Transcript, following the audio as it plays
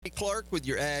Clark with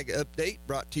your Ag Update,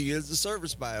 brought to you as a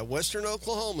service by Western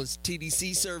Oklahoma's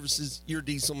TDC Services, your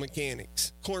diesel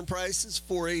mechanics. Corn prices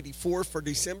 $4.84 for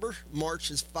December.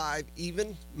 March is 5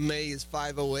 even. May is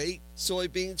 5.08.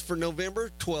 Soybeans for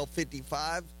November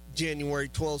 $12.55. January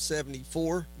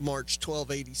 $12.74, March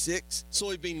 $12.86.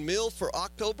 Soybean meal for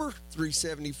October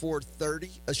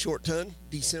 $374.30 a short ton.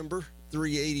 December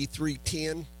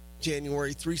 $383.10.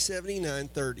 January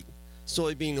 $379.30.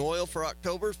 Soybean oil for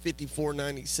October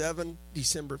 $54.97.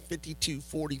 December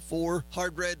 $52.44.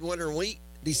 Hard red winter wheat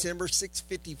December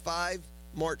 $6.55.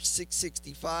 March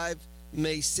 $6.65.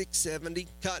 May $6.70.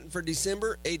 Cotton for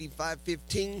December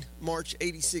 $85.15. March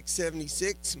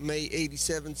 $86.76. May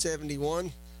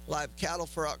 $87.71. Live cattle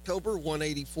for October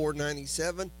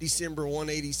 $184.97, December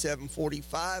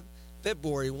 $187.45,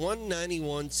 February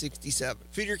 $191.67.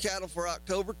 Feeder cattle for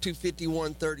October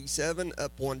 $251.37,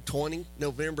 up $120.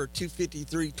 November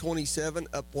 $253.27,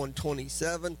 up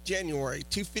 $127. January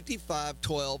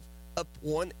 $255.12, up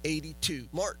 $182.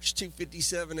 March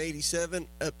 $257.87,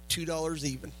 up $2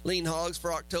 even. Lean hogs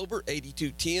for October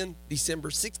 $82.10, December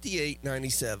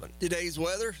 $68.97. Today's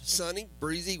weather: sunny,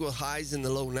 breezy with highs in the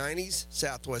low 90s.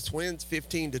 Southwest winds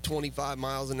 15 to 25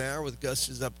 miles an hour with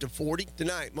gusts up to 40.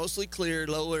 Tonight mostly clear,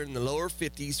 lower in the lower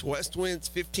 50s. West winds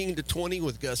 15 to 20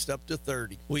 with gusts up to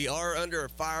 30. We are under a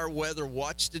fire weather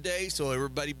watch today, so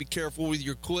everybody be careful with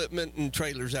your equipment and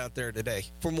trailers out there today.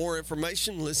 For more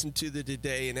information, listen to the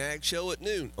Today in Ag show at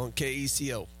noon on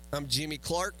KECO. I'm Jimmy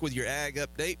Clark with your Ag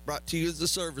Update, brought to you as a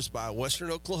service by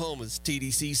Western Oklahoma's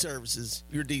TDC Services,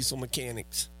 your diesel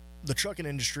mechanics. The trucking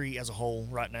industry as a whole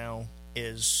right now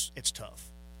it's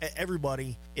tough.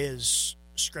 Everybody is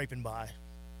scraping by.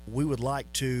 We would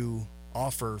like to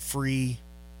offer free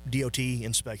DOT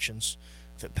inspections.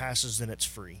 If it passes, then it's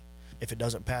free. If it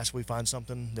doesn't pass, we find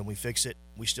something, then we fix it.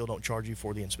 We still don't charge you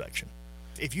for the inspection.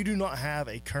 If you do not have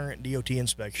a current DOT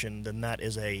inspection, then that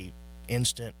is a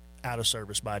instant out of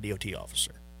service by a DOT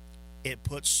officer. It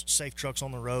puts safe trucks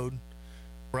on the road,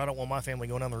 where I don't want my family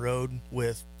going down the road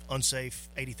with unsafe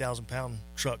 80,000-pound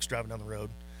trucks driving down the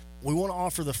road. We want to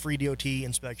offer the free DOT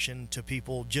inspection to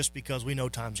people just because we know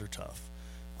times are tough.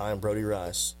 I'm Brody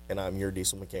Rice, and I'm your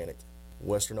diesel mechanic.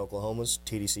 Western Oklahoma's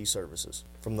TDC Services.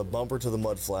 From the bumper to the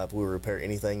mud flap, we will repair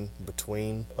anything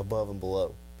between, above, and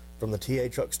below. From the TA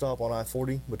truck stop on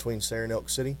I-40 between Sarah and ELk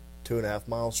City, 2.5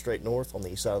 miles straight north on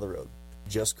the east side of the road.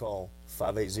 Just call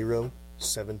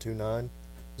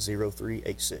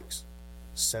 580-729-0386.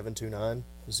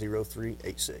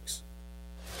 729-0386.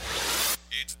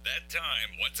 It's that time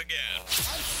once again. I'm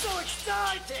so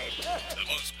excited! The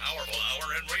most powerful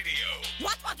hour in radio.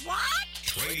 What?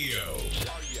 Tradio.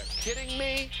 Are you kidding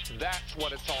me? That's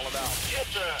what it's all about. Yes,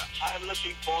 sir. I'm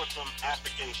looking for some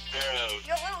African sparrows.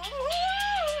 No,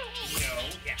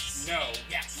 yes, no,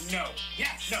 yes, no,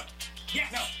 yes, no,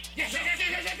 yes, no, yes, yes.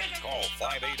 Call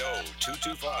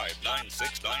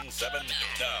 580-225-9697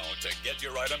 now to get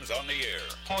your items on the air.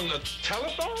 On the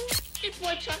telephone? It's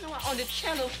what talking about on the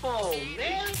telephone,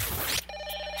 man.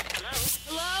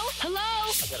 Hello?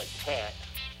 I got a cat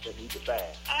that needs a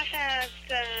bath. I have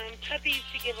some puppies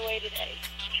to give away today.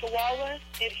 Chihuahuas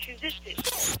and Shih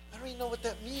Tzus. I don't even know what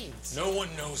that means. No one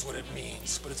knows what it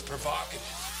means, but it's provocative.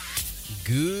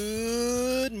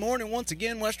 Good morning once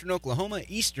again, Western Oklahoma,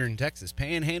 Eastern Texas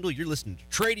Panhandle. You're listening to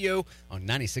Tradio on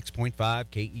 96.5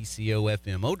 KECO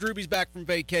FM. Old Drewby's back from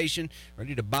vacation,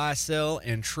 ready to buy, sell,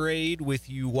 and trade with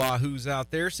you wahoos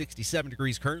out there. 67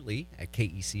 degrees currently at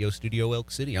KECO Studio ELk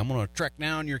City. I'm going to track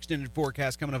down your extended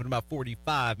forecast coming up in about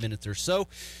 45 minutes or so.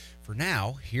 For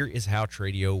now, here is how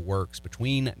Tradio works.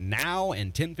 Between now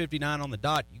and 10:59 on the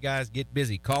dot, you guys get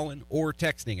busy calling or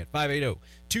texting at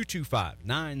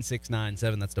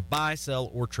 580-225-9697. That's to buy, sell,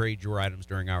 or trade your items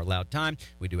during our allowed time.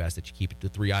 We do ask that you keep it to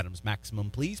 3 items maximum,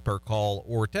 please, per call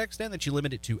or text, and that you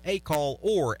limit it to a call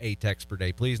or a text per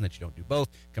day, please, and that you don't do both.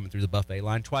 Coming through the buffet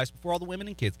line twice before all the women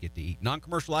and kids get to eat.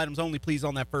 Non-commercial items only, please,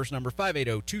 on that first number,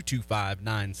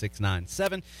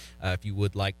 580-225-9697. If you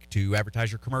would like to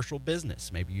advertise your commercial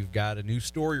business, maybe you've got a new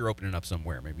store you're opening up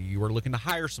somewhere. Maybe you are looking to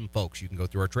hire some folks. You can go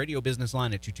through our Tradio business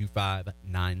line at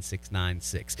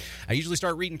 225-9696. I usually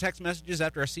start reading text messages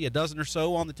after I see a dozen or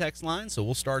so on the text line, so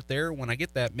we'll start there when I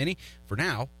get that many. For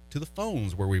now, to the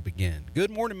phones where we begin. Good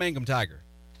morning, Mangum Tiger.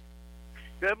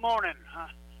 Good morning.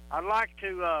 I'd like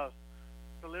to,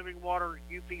 the Living Water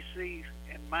UPC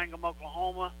in Mangum,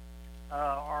 Oklahoma.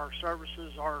 Our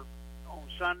services are on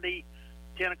Sunday,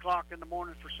 10 o'clock in the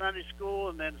morning for Sunday school,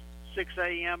 and then 6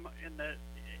 a.m. at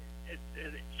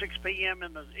 6 p.m.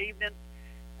 in the evening,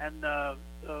 and the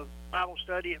Bible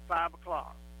study at 5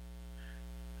 o'clock.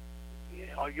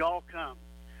 Y'all come.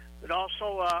 But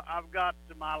also, I've got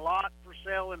my lot for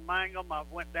sale in Mangum.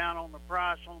 I've went down on the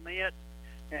price on it,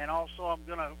 and also I've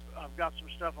got some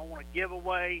stuff I want to give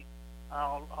away.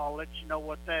 I'll let you know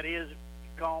what that is if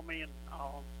you call me, and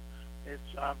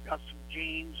I've got some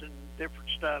jeans and different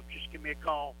stuff. Just give me a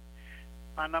call.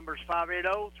 My number is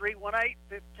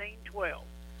 580-318-1512.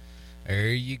 There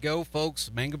you go, folks.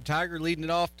 Mangum Tiger leading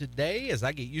it off today as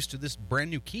I get used to this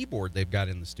brand new keyboard they've got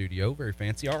in the studio. Very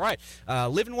fancy. All right.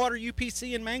 Living Water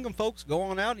UPC in Mangum, folks. Go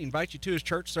on out. He invites you to his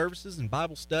church services and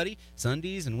Bible study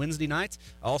Sundays and Wednesday nights.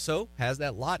 Also has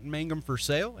that lot in Mangum for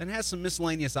sale and has some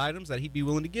miscellaneous items that he'd be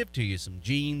willing to give to you, some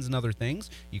jeans and other things.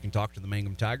 You can talk to the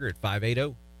Mangum Tiger at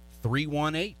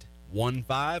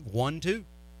 580-318-1512.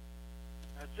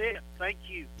 That's it. Thank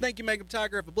you. Thank you, Mangum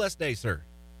Tiger. Have a blessed day, sir.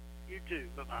 You too.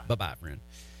 Bye-bye. Bye-bye, friend.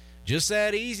 Just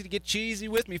that easy to get cheesy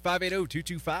with me.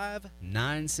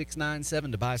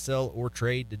 580-225-9697 to buy, sell, or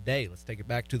trade today. Let's take it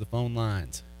back to the phone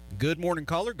lines. Good morning,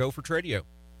 caller. Go for Tradio.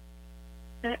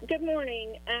 Good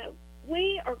morning.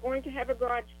 We are going to have a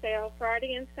garage sale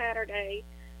Friday and Saturday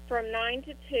from 9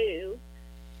 to 2.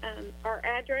 Our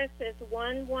address is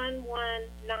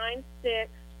 11196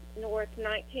 North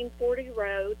 1940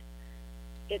 Road.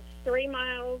 It's 3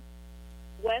 miles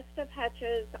west of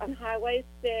Hutches on Highway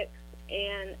 6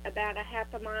 and about a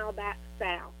half a mile back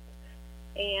south.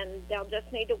 And they'll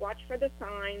just need to watch for the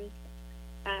signs.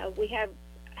 We have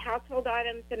household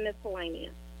items and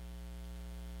miscellaneous.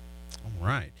 All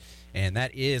right. And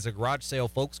that is a garage sale,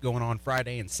 folks, going on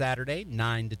Friday and Saturday,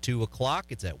 9 to 2 o'clock.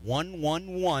 It's at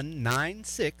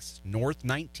 11196 North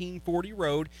 1940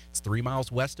 Road. It's 3 miles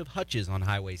west of Hutches on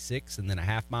Highway 6 and then a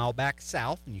half mile back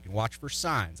south. And you can watch for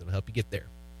signs. It'll help you get there.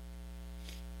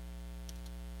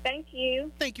 Thank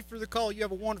you. Thank you for the call. You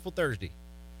have a wonderful Thursday.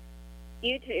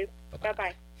 You too.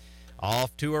 Bye-bye.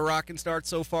 Off to a rocking start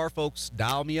so far, folks.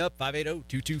 Dial me up,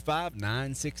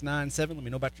 580-225-9697. Let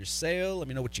me know about your sale. Let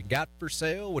me know what you got for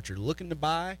sale, what you're looking to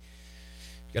buy.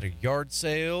 You got a yard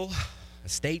sale,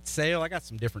 estate sale. I got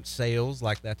some different sales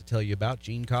like that to tell you about.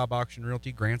 Gene Cobb Auction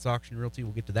Realty, Grant's Auction Realty.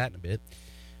 We'll get to that in a bit.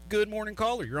 Good morning,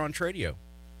 caller. You're on Tradio.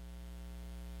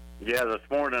 Yeah, this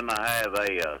morning I have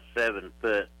a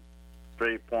 7-foot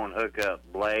 3-point hookup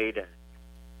blade.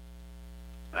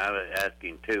 I was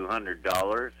asking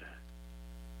 $200.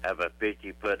 Have a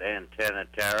 50-foot antenna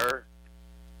tower.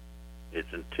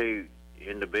 It's in 2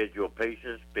 individual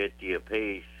pieces, 50 a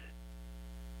piece.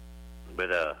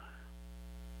 But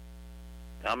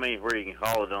I mean, where you can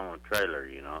haul it on a trailer,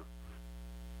 you know.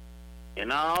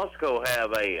 And I also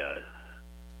have a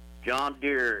John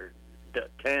Deere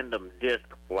tandem disc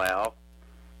plow,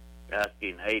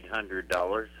 asking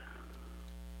 $800.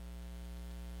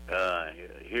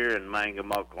 Here in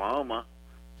Mangum, Oklahoma,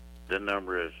 the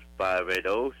number is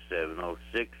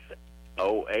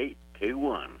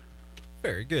 580-706-0821.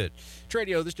 Very good.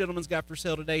 Tradio, this gentleman's got for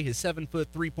sale today his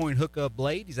 7-foot 3-point hookup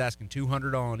blade. He's asking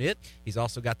 $200 on it. He's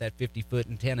also got that 50-foot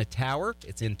antenna tower.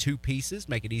 It's in 2 pieces,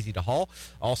 make it easy to haul.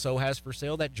 Also has for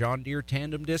sale that John Deere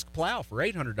tandem disc plow for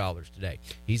 $800 today.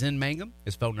 He's in Mangum.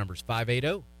 His phone number is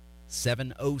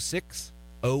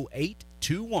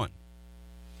 580-706-0821.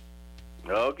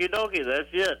 Okie dokie, that's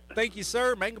it. Thank you,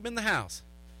 sir. Mangum in the house.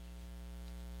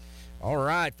 All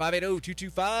right,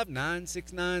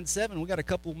 580-225-9697. We got a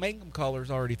couple Mangum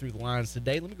callers already through the lines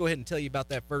today. Let me go ahead and tell you about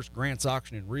that first Grant's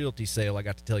Auction and Realty sale I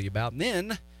got to tell you about. And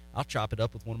then I'll chop it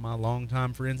up with one of my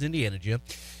longtime friends, Indiana Jim.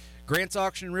 Grant's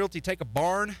Auction and Realty, take a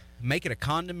barn, make it a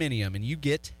condominium, and you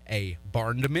get a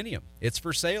barn-dominium. It's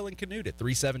for sale in Canute at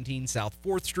 317 South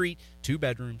 4th Street, 2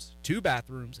 bedrooms, 2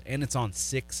 bathrooms, and it's on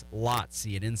 6 lots.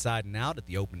 See it inside and out at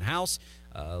the open house.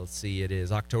 Let's see, it is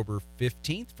October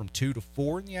 15th from 2 to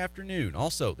 4 in the afternoon.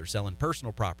 Also, they're selling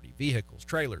personal property, vehicles,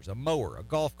 trailers, a mower, a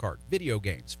golf cart, video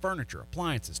games, furniture,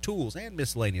 appliances, tools, and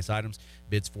miscellaneous items.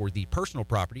 Bids for the personal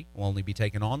property will only be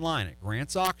taken online at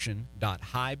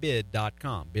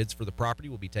grantsauction.highbid.com. Bids for the property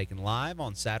will be taken live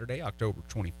on Saturday, October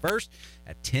 21st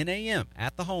at 10 a.m.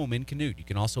 at the home in Canute. You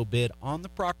can also bid on the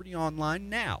property online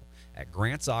now at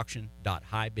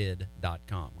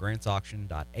grantsauction.highbid.com.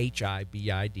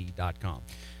 grantsauction.hibid.com.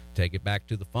 Take it back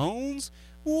to the phones.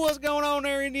 What's going on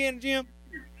there, Indiana Jim?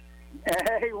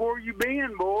 Hey, where you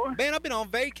been, boy? Man, I've been on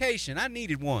vacation. I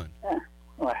needed one.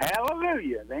 Well,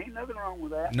 hallelujah. There ain't nothing wrong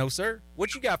with that. No, sir.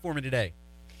 What you got for me today?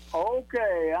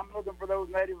 Okay, I'm looking for those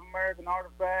Native American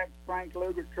artifacts, Frank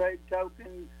Lugart trade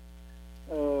tokens,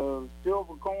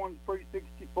 silver coins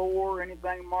pre-64,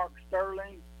 anything marked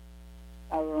sterling.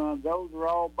 Those are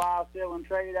all buy, sell, and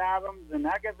trade items, and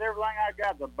I guess everything I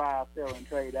got is a buy, sell, and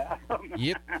trade item.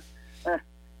 Yep. I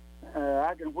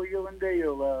can wheel and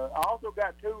deal. I also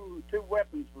got two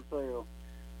weapons for sale.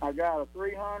 I got a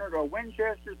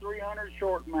Winchester 300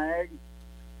 short mag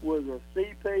with a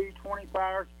CP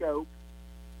 20-fire scope.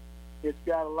 It's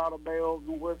got a lot of bells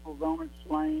and whistles on it,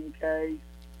 sling case,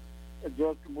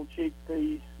 adjustable cheek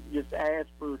piece. Just asked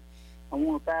for, I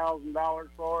want $1,000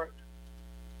 for it.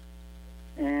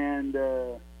 And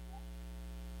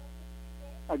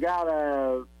I got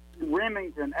a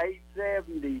Remington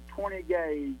 870 20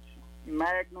 gauge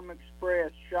Magnum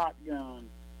Express shotgun,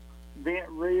 vent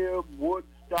rib, wood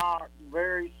stock,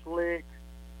 very slick,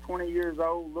 20 years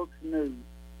old, looks new.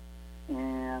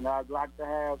 And I'd like to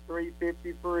have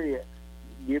 $350 for it.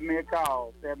 Give me a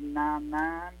call,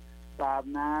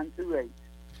 799-5928.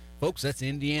 Folks, that's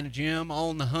Indiana Jim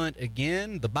on the hunt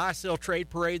again. The buy-sell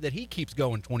trade parade that he keeps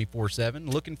going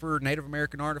 24/7, looking for Native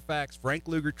American artifacts, Frank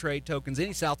Lugart trade tokens,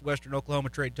 any southwestern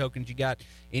Oklahoma trade tokens you got,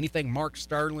 anything Mark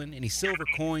Sterling, any silver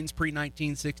coins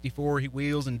pre-1964, he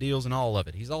wheels and deals and all of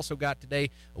it. He's also got today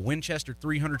a Winchester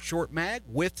 300 short mag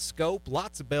with scope,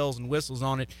 lots of bells and whistles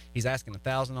on it. He's asking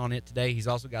 $1,000 on it today. He's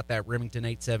also got that Remington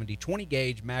 870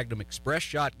 20-gauge Magnum Express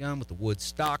shotgun with the wood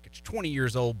stock. It's 20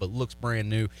 years old but looks brand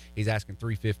new. He's asking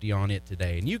 $350 on it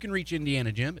today. And you can reach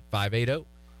Indiana Jim at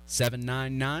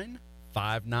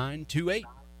 580-799-5928.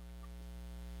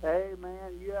 Hey,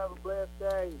 man, you have a blessed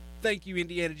day. Thank you,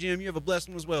 Indiana Jim. You have a blessed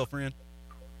one as well, friend.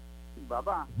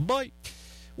 Bye-bye. Bye.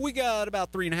 We got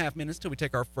about 3.5 minutes till we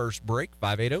take our first break.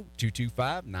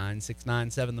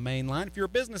 580-225-9697, the main line. If you're a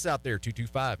business out there,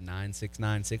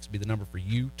 225-9696 will be the number for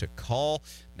you to call.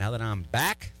 Now that I'm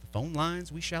back, phone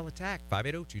lines we shall attack.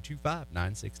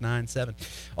 580-225-9697.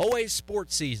 Always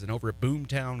sports season over at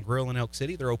Boomtown Grill in Elk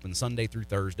City. They're open Sunday through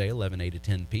Thursday, 11 a to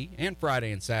 10 p, and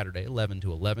Friday and Saturday, 11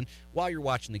 to 11, while you're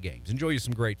watching the games. Enjoy you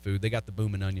some great food. They got the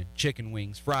Boomin' Onion, chicken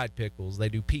wings, fried pickles. They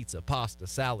do pizza, pasta,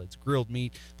 salads, grilled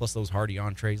meat, plus those hearty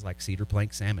entrees like cedar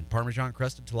plank salmon,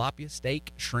 Parmesan-crusted tilapia,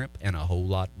 steak, shrimp, and a whole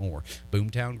lot more.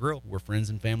 Boomtown Grill, where friends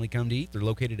and family come to eat. They're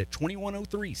located at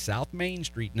 2103 South Main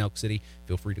Street in Elk City.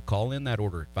 Feel free to call in that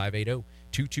order at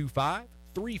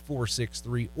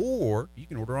 580-225-3463, or you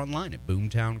can order online at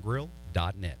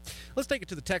boomtowngrill.net. Let's take it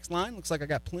to the text line. Looks like I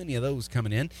got plenty of those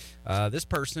coming in. This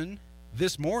person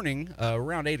this morning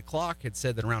around 8 o'clock had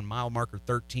said that around mile marker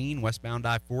 13 westbound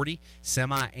I-40,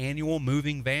 semi-annual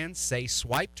moving vans say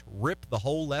swiped, rip the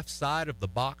whole left side of the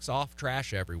box off,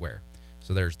 trash everywhere.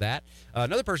 So there's that.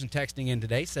 Another person texting in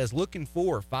today says, looking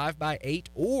for 5x8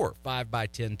 or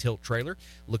 5x10 tilt trailer.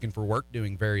 Looking for work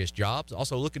doing various jobs.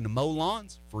 Also looking to mow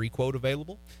lawns. Free quote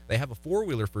available. They have a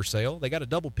four-wheeler for sale. They got a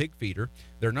double pig feeder.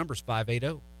 Their number's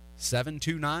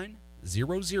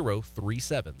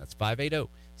 580-729-0037. That's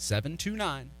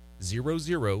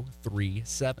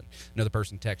 580-729-0037. Another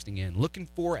person texting in, looking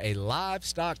for a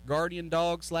livestock guardian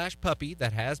dog / puppy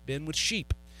that has been with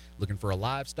sheep. Looking for a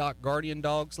livestock guardian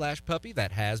dog / puppy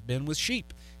that has been with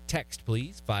sheep. Text,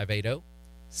 please,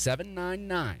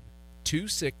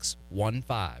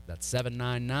 580-799-2615. That's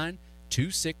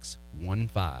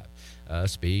 799-2615.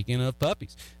 Speaking of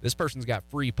puppies, this person's got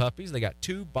free puppies. They got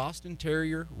 2 Boston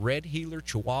Terrier Red Heeler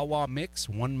Chihuahua mix,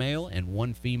 1 male and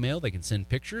 1 female. They can send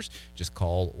pictures. Just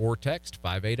call or text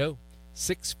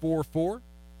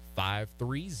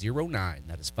 580-644-5309.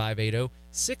 That is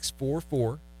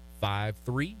 580-644-5309.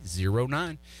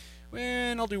 5309.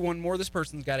 And I'll do one more. This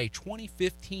person's got a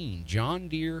 2015 John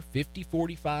Deere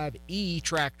 5045E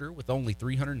tractor with only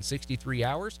 363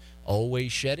 hours,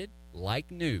 always shedded,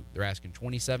 like new. They're asking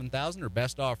 $27,000, their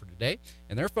best offer today,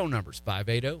 and their phone number is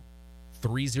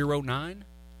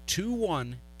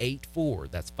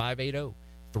 580-309-2184. That's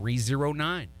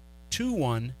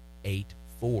 580-309-2184.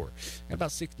 Got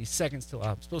about 60 seconds till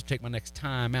I'm supposed to take my next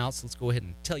time out, so let's go ahead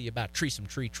and tell you about some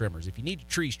tree trimmers. If you need your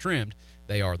trees trimmed,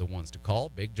 they are the ones to call.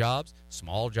 Big jobs,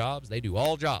 small jobs, they do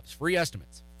all jobs. Free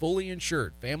estimates, fully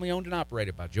insured, family owned and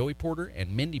operated by Joey Porter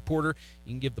and Mindy Porter.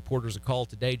 You can give the Porters a call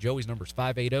today. Joey's number is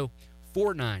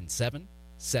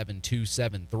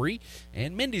 580-497-7273,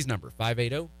 and Mindy's number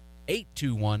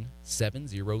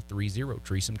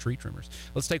 580-821-7030. Some tree trimmers.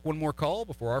 Let's take one more call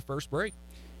before our first break.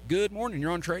 Good morning. You're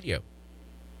on Tradio.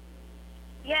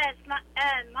 Yes,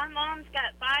 my mom's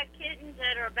got 5 kittens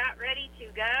that are about ready to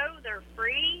go. They're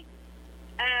free.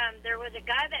 There was a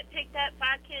guy that picked up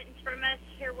 5 kittens from us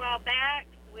here a while back.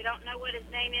 We don't know what his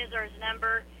name is or his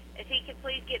number. If he could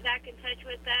please get back in touch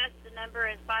with us, the number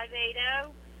is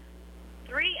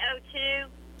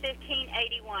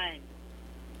 580-302-1581.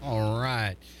 All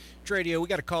right. Tradio, we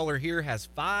got a caller here, has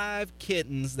 5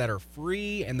 kittens that are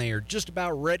free, and they are just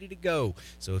about ready to go.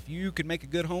 So if you can make a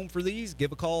good home for these,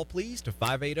 give a call, please, to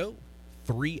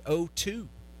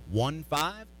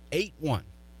 580-302-1581.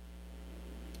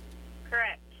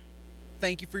 Correct.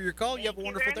 Thank you for your call. You have a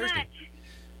wonderful Thursday. Much.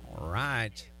 All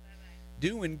right.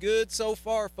 Doing good so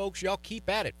far, folks. Y'all keep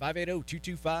at it.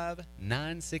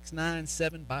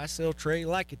 580-225-9697. Buy, sell, trade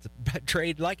like it's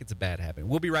a bad habit.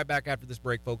 We'll be right back after this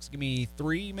break, folks. Give me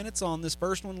 3 minutes on this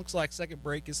first one. Looks like second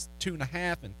break is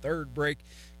 2.5, and third break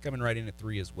coming right in at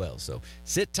 3 as well. So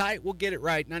sit tight. We'll get it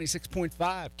right. 96.5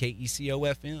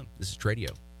 KECO FM. This is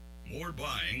Tradio. More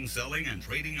buying, selling, and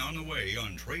trading on the way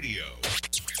on Tradio.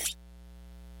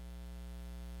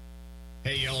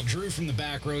 Hey, y'all, Drew from the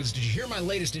back roads. Did you hear my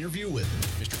latest interview with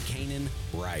Mr. Kanan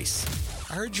Rice?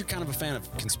 I heard you're kind of a fan of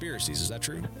conspiracies. Is that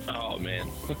true? Oh, man.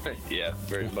 Yeah,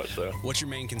 very much so. What's your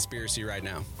main conspiracy right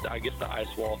now? I guess the ice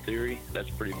wall theory. That's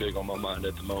pretty big on my mind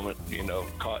at the moment. You know,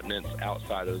 continents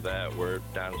outside of that where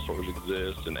dinosaurs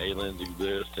exist and aliens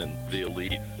exist and the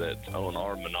elite that own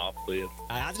our monopoly.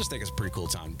 I just think it's a pretty cool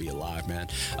time to be alive, man.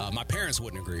 My parents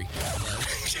wouldn't agree,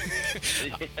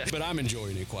 but I'm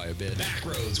enjoying it quite a bit. Back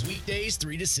roads, weekdays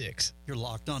 3 to 6. You're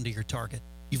locked onto your target.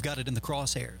 You've got it in the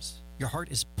crosshairs. Your heart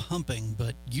is pumping,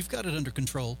 but you've got it under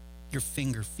control. Your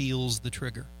finger feels the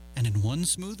trigger, and in one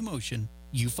smooth motion,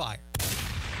 you fire.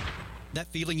 That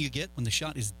feeling you get when the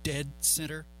shot is dead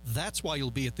center, that's why you'll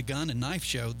be at the Gun and Knife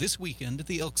Show this weekend at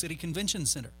the ELk City Convention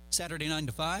Center. Saturday 9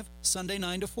 to 5, Sunday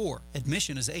 9 to 4.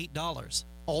 Admission is $8.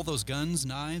 All those guns,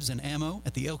 knives, and ammo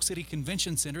at the ELk City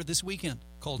Convention Center this weekend.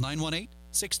 Call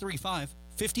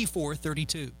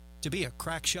 918-635-5432. To be a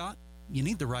crack shot, you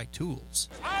need the right tools.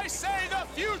 I say the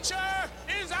future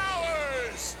is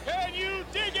ours! Can you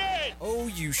dig it? Oh,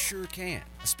 you sure can,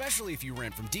 especially if you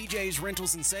rent from DJ's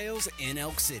Rentals and Sales in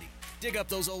ELk City. Dig up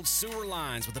those old sewer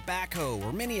lines with a backhoe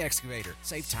or mini excavator.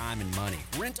 Save time and money.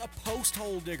 Rent a post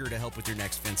hole digger to help with your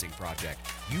next fencing project.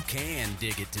 You can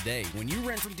dig it today when you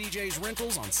rent from DJ's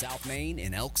Rentals on South Main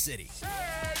in ELk City. Can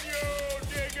you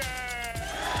dig it?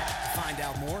 To find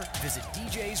out more, visit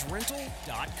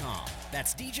djsrental.com.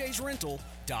 That's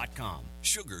djsrental.com.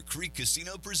 Sugar Creek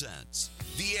Casino presents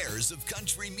the heirs of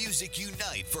country music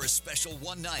unite for a special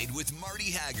one night with Marty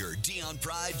Hager, Dion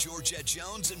Pride, Georgette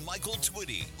Jones, and Michael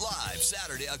Twitty. Live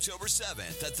Saturday, October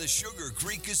 7th at the Sugar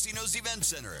Creek Casino's Event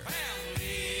Center.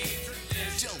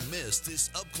 Don't miss this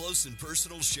up-close and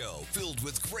personal show filled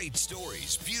with great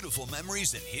stories, beautiful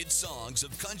memories, and hit songs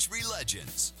of country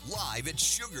legends. Live at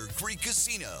Sugar Creek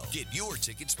Casino. Get your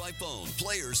tickets by phone,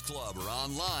 Players Club, or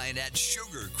online at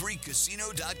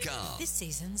sugarcreekcasino.com. This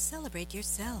season, celebrate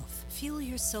yourself. Fuel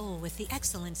your soul with the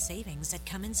excellent savings at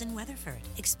Cummins in Weatherford.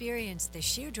 Experience the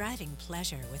sheer driving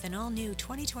pleasure with an all-new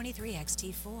 2023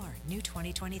 XT4, new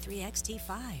 2023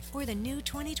 XT5, or the new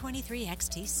 2023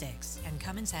 XT6. And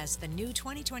Cummins has the new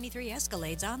 2023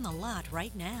 Escalades on the lot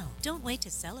right now. Don't wait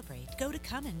to celebrate. Go to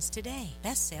Cummins today.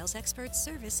 Best sales expert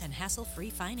service and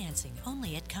hassle-free financing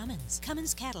only at Cummins.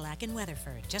 Cummins Cadillac in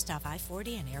Weatherford, just off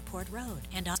I-40 and Airport Road,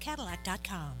 and on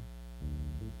Cadillac.com.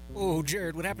 Oh,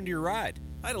 Jared, what happened to your ride?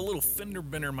 I had a little fender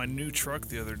bender in my new truck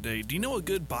the other day. Do you know a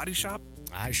good body shop?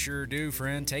 I sure do,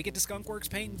 friend. Take it to Skunk Works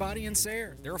Paint and Body in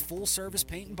Sayre. They're a full-service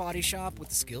paint and body shop with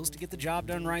the skills to get the job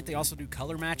done right. They also do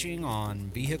color matching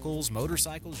on vehicles,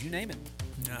 motorcycles, you name it.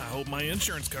 I hope my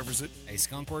insurance covers it. Hey,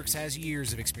 Skunk Works has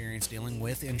years of experience dealing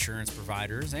with insurance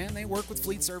providers, and they work with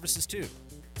fleet services too.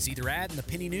 See their ad in the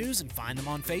Penny News and find them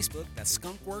on Facebook. That's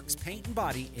Skunk Works Paint and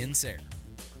Body in Sayre.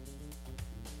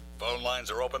 Phone lines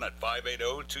are open at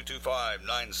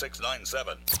 580-225-9697.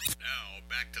 Now,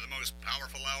 back to the most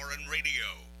powerful hour in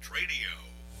radio, Tradio.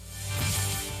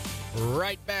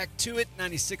 Right back to it,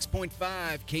 96.5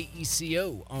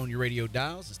 KECO on your radio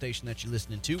dials, the station that you're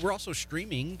listening to. We're also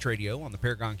streaming Tradio on the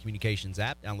Paragon Communications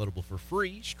app, downloadable for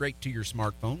free, straight to your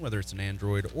smartphone, whether it's an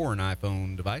Android or an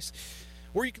iPhone device.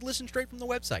 Or you can listen straight from the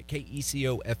website,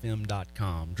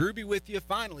 KECOFM.com. Drew be with you,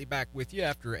 finally back with you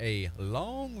after a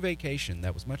long vacation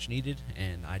that was much needed,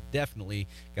 and I definitely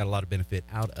got a lot of benefit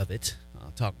out of it.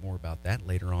 I'll talk more about that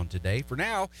later on today. For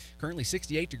now, currently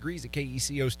 68 degrees at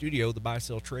KECO Studio. The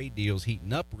buy-sell trade deal's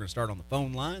heating up. We're going to start on the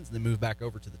phone lines and then move back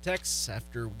over to the texts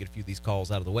after we get a few of these calls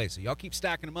out of the way. So y'all keep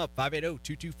stacking them up,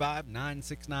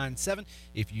 580-225-9697.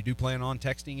 If you do plan on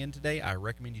texting in today, I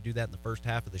recommend you do that in the first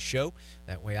half of the show.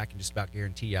 That way I can just about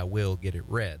guarantee I will get it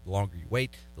read. The longer you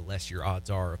wait, the less your odds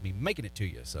are of me making it to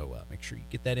you. So make sure you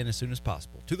get that in as soon as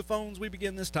possible. To the phones we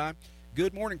begin this time.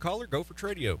 Good morning, caller. Go for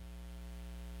Tradio.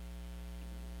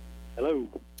 Hello.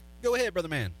 Go ahead, brother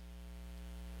man.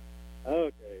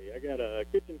 Okay, I got a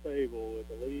kitchen table with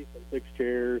a leaf and 6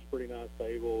 chairs. Pretty nice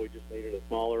table. We just needed a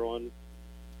smaller one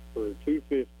for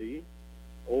 $250.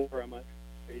 Or I might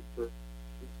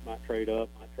trade up,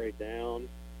 might trade down.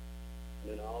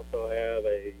 And then I also have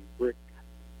a brick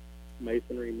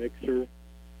masonry mixer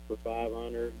for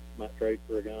 $500. Might trade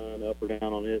for a gun up or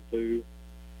down on it too.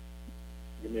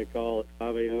 give me a call at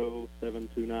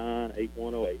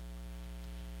 580-729-8108.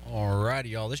 All righty,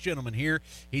 y'all. This gentleman here,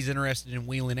 he's interested in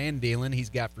wheeling and dealing. He's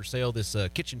got for sale this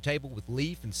kitchen table with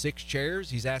leaf and 6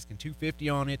 chairs. He's asking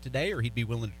 $250 on it today, or he'd be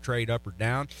willing to trade up or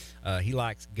down. He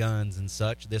likes guns and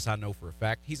such. This I know for a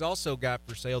fact. He's also got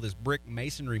for sale this brick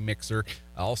masonry mixer.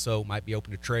 Also might be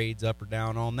open to trades up or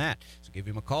down on that. So give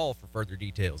him a call for further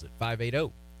details at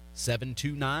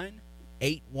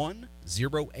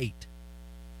 580-729-8108.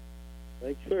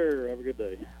 Thanks, sir. Have a good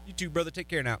day. You too, brother. Take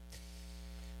care now.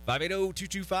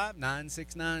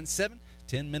 580-225-9697.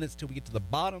 10 minutes till we get to the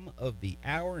bottom of the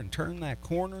hour and turn that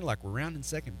corner like we're rounding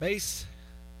second base.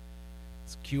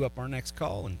 Let's cue up our next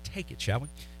call and take it, shall we?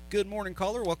 Good morning,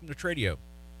 caller. Welcome to Tradio.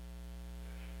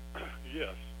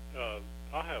 Yes.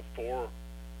 I have 4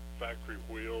 factory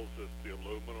wheels. It's the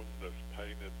aluminum that's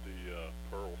painted the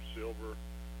pearl silver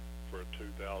for a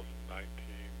 2019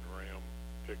 Ram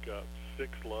pickup.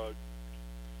 6-lug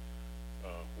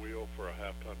wheel for a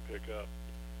half-ton pickup.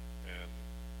 And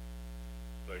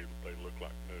they look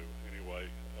like new. Anyway,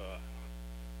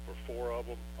 for 4 of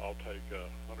them, I'll take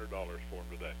 $100 for them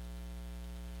today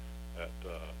at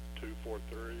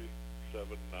 243-7991.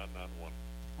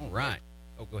 All right.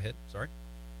 Oh, go ahead. Sorry.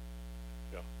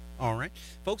 Yeah. All right.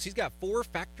 Folks, he's got 4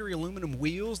 factory aluminum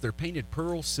wheels. They're painted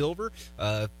pearl silver,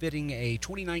 fitting a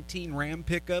 2019 Ram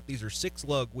pickup. These are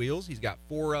 6-lug wheels. He's got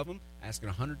 4 of them, asking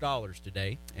 $100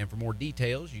 today. And for more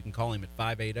details, you can call him at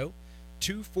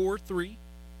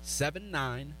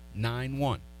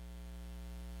 580-243-7991.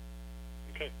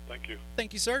 Okay, thank you.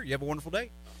 Thank you, sir. You have a wonderful day.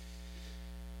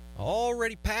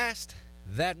 Already past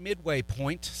that midway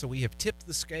point, so we have tipped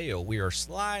the scale. We are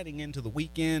sliding into the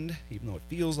weekend, even though it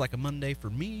feels like a Monday for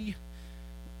me.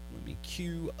 Let me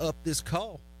cue up this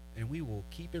call, and we will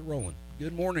keep it rolling.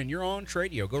 Good morning. You're on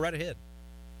Tradio. Go right ahead.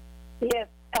 Yes,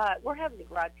 we're having a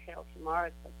garage sale tomorrow.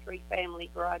 It's a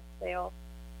 3-family garage sale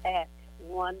at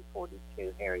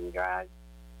 142 Herring Drive.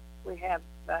 We have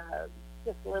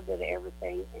just a little bit of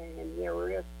everything, and they're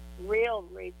real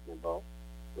reasonable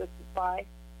with the price.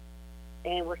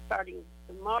 And we're starting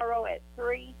tomorrow at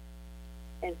 3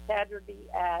 and Saturday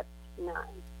at 9.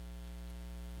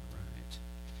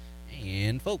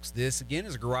 And, folks, this, again,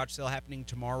 is a garage sale happening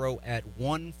tomorrow at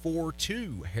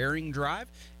 142 Herring Drive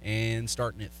and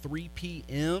starting at 3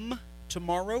 p.m.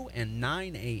 tomorrow and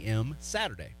 9 a.m.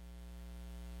 Saturday.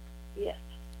 Yes.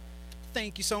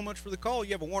 Thank you so much for the call.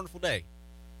 You have a wonderful day.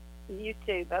 You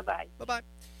too. Bye-bye. Bye-bye.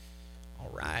 All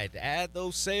right. Add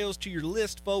those sales to your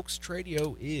list, folks.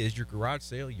 Tradio is your garage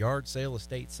sale, yard sale,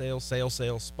 estate sale,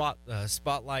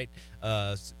 spotlight,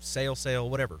 sale,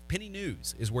 whatever. Penny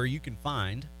News is where you can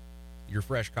find your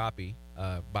fresh copy,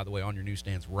 by the way, on your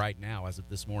newsstands right now as of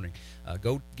this morning.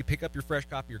 Go pick up your fresh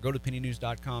copy or go to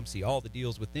pennynews.com, see all the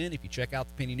deals within. If you check out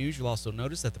the Penny News, you'll also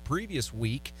notice that the previous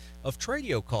week of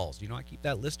Tradio calls, I keep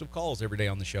that list of calls every day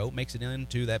on the show, makes it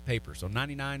into that paper. So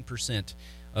 99%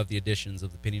 of the editions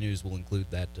of the Penny News will include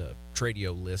that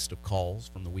Tradio list of calls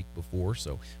from the week before.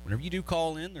 So whenever you do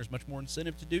call in, there's much more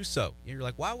incentive to do so. You're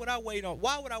like, why would I wait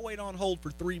on hold for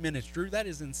 3 minutes, Drew? That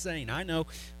is insane. I know,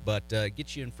 but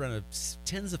gets you in front of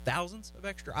tens of thousands of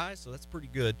extra eyes, so that's pretty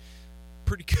good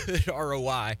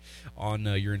ROI on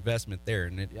your investment there.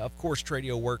 And of course,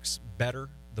 Tradio works better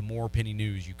the more Penny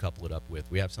News you couple it up with.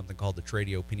 We have something called the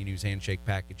Tradio Penny News Handshake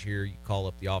Package here. You call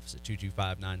up the office at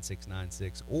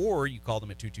 225-9696, or you call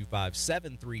them at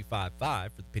 225-7355 for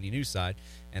the Penny News side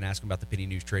and ask them about the Penny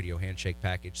News Tradio Handshake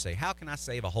Package. Say, how can I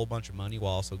save a whole bunch of money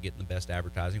while also getting the best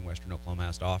advertising Western Oklahoma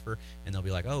has to offer? And they'll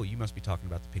be like, oh, you must be talking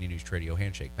about the Penny News Tradio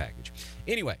Handshake Package.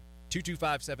 Anyway,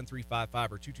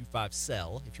 225-7355 or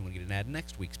 225-SELL if you want to get an ad in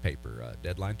next week's paper.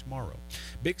 Deadline tomorrow.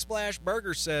 Big Splash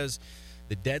Burger says,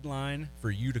 the deadline for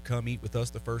you to come eat with us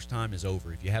the first time is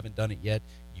over. If you haven't done it yet,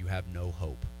 you have no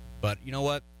hope. But you know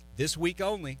what? This week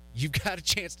only, you've got a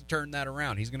chance to turn that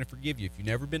around. He's going to forgive you. If you've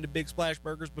never been to Big Splash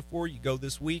Burgers before, you go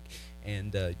this week,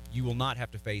 and you will not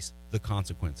have to face the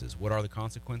consequences. What are the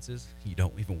consequences? You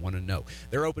don't even want to know.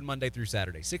 They're open Monday through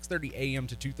Saturday, 6:30 a.m.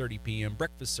 to 2:30 p.m.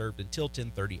 Breakfast served until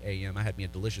 10:30 a.m. I had me a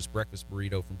delicious breakfast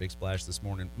burrito from Big Splash this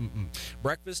morning.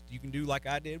 Breakfast, you can do like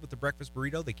I did with the breakfast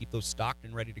burrito. They keep those stocked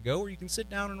and ready to go, or you can sit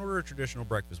down and order a traditional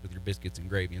breakfast with your biscuits and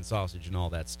gravy and sausage and all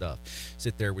that stuff.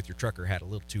 Sit there with your trucker hat a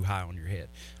little too high on your head.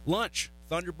 Lunch,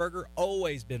 Thunderburger,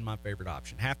 always been my favorite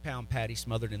option. Half-pound patty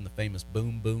smothered in the famous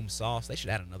Boom Boom sauce. They should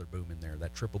add another boom in there,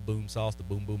 that triple boom sauce, the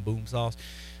Boom Boom Boom sauce.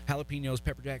 Jalapenos,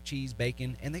 pepper jack cheese,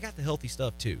 bacon, and they got the healthy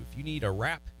stuff too. If you need a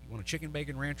wrap, you want a chicken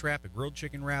bacon ranch wrap, a grilled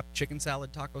chicken wrap, chicken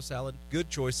salad, taco salad, good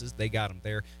choices. They got them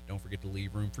there. Don't forget to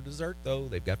leave room for dessert, though.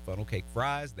 They've got funnel cake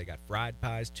fries. They got fried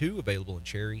pies, too, available in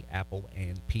cherry, apple,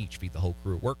 and peach. Feed the whole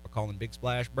crew at work by calling Big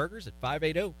Splash Burgers at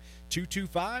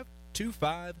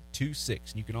 580-225-2526.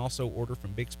 And you can also order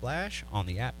from Big Splash on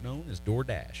the app known as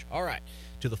DoorDash. All right,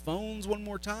 to the phones one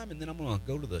more time, and then I'm going to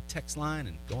go to the text line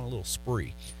and go on a little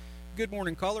spree. Good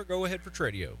morning, caller. Go ahead for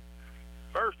Tradio.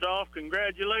 First off,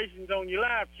 congratulations on your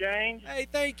life change. Hey,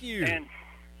 thank you.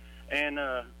 And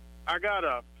I got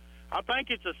I think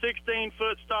it's a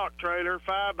 16-foot stock trailer,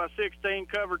 5x16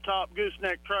 cover top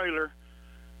gooseneck trailer.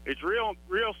 It's real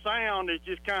sound. It's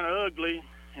just kind of ugly,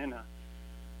 and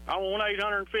I want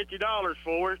 $850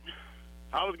 for it.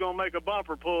 I was going to make a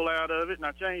bumper pull out of it, and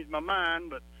I changed my mind.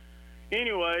 But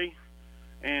anyway,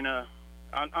 and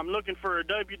I'm looking for a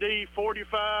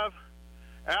WD-45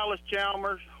 Alice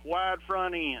Chalmers wide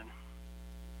front end.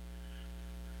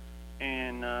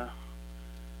 And I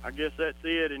guess that's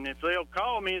it. And if they'll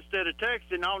call me instead of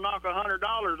texting, I'll knock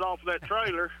 $100 off that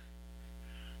trailer.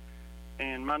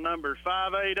 And my number is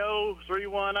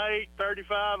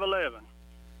 580-318-3511.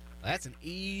 That's an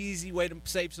easy way to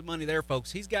save some money there,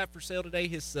 folks. He's got for sale today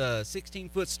his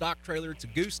 16-foot stock trailer. It's a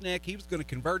gooseneck. He was going to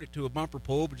convert it to a bumper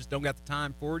pull, but just don't got the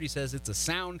time for it. He says it's a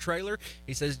sound trailer.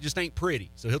 He says it just ain't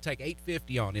pretty, so he'll take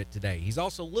 $850 on it today. He's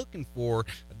also looking for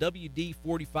a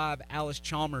WD-45 Alice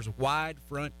Chalmers wide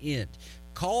front end.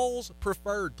 Calls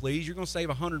preferred, please. You're going to save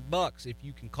 $100 if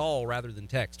you can call rather than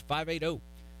text.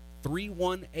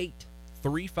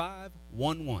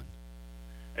 580-318-3511.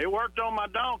 It worked on my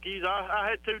donkeys. I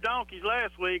had 2 donkeys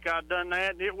last week. I'd done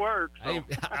that, and it worked. So. Hey,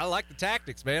 I like the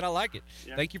tactics, man. I like it.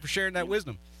 Yeah. Thank you for sharing that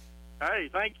wisdom. Hey,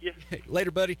 thank you. Later,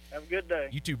 buddy. Have a good day.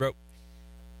 You too, bro.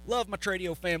 Love my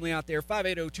Tradio family out there.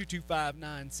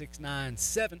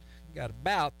 580-225-9697. Got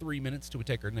about 3 minutes till we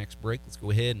take our next break. Let's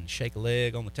go ahead and shake a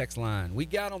leg on the text line. We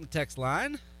got on the text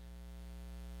line.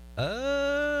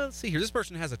 Let's see here. This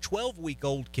person has a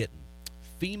 12-week-old kitten.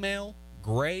 Female,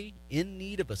 gray, in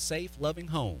need of a safe, loving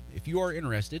home. If you are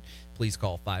interested, please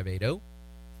call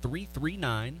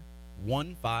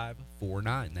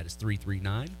 580-339-1549. That is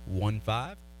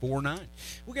 339-1549.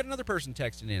 We got another person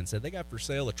texting in. Said they got for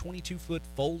sale a 22-foot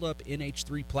fold-up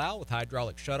NH3 plow with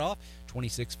hydraulic shutoff,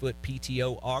 26-foot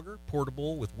PTO auger,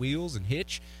 portable with wheels and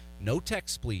hitch. No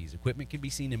text, please. Equipment can be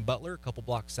seen in Butler, a couple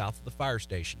blocks south of the fire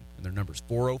station. And their number is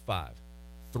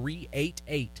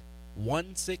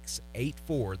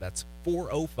 405-388-1684. That's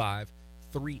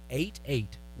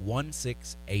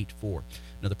 405-388-1684.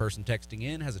 Another person texting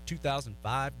in has a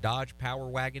 2005 Dodge Power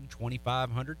Wagon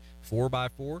 2500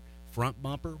 4x4 front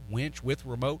bumper winch with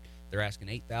remote. They're asking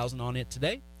 $8,000 on it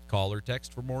today. Call or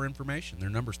text for more information. Their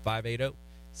number is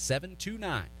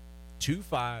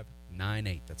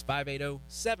 580-729-2598. That's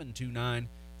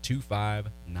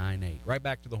 580-729-2598. Right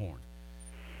back to the horn.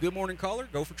 Good morning, caller.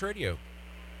 Go for Tradio.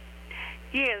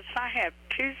 Yes, I have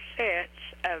 2 sets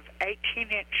of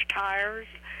 18-inch tires.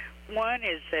 One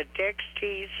is a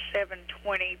Dexty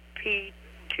 720P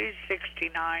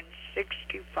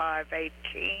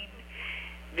 269-6518.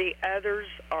 The others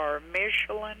are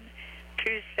Michelin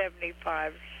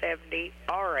 275-70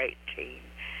 R18.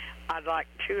 I'd like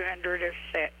 $200 a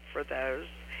set for those.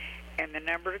 And the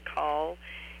number to call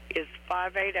is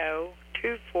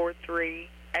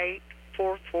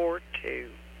 580-243-8442.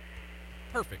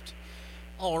 Perfect.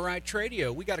 All right,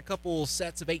 Tradio, we got a couple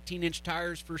sets of 18-inch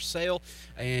tires for sale,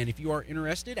 and if you are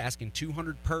interested, asking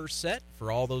 $200 per set.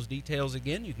 For all those details,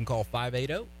 again, you can call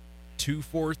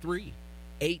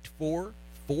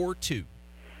 580-243-8442.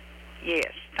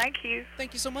 Yes, thank you.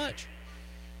 Thank you so much.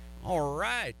 All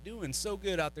right, doing so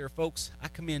good out there, folks. I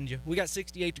commend you. We got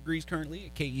 68 degrees currently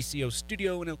at KECO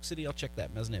Studio in ELk City. I'll check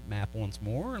that Mesonet map once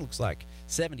more. It looks like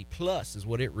 70-plus is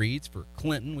what it reads for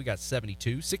Clinton. We got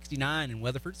 72, 69 in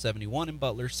Weatherford, 71 in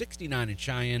Butler, 69 in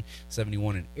Cheyenne,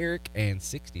 71 in Eric, and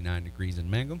 69 degrees in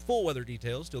Mangum. Full weather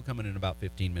details still coming in about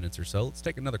 15 minutes or so. Let's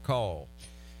take another call.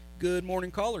 Good morning,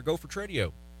 caller. Go for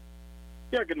Tradio.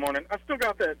 Yeah, good morning. I still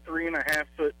got that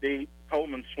 3.5-foot deep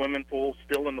Coleman swimming pool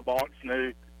still in the box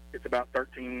new. It's about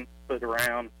 13 foot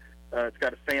around. It's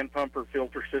got a sand pumper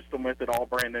filter system with it, all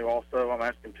brand new also. I'm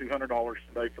asking $200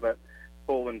 today for that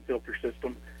pool and filter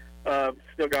system.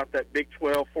 Still got that Big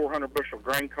 12 400 bushel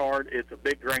grain cart. It's a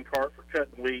big grain cart for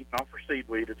cutting wheat, not for seed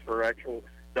wheat. It's for actual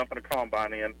dumping a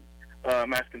combine in.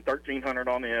 I'm asking $1,300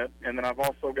 on it. And then I've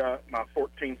also got my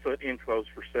 14-foot enclosed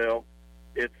for sale.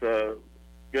 It's a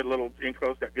good little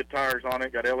enclosed, got good tires on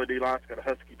it, got LED lights, got a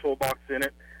Husky toolbox in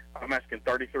it. I'm asking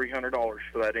 $3,300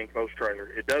 for that enclosed trailer.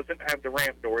 It doesn't have the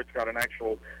ramp door. It's got an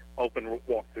actual open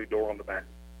walk-through door on the back.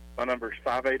 My number is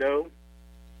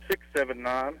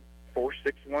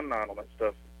 679-4619 on that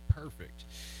stuff. Perfect.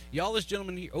 Y'all, this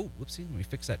gentleman here, oh, whoopsie, let me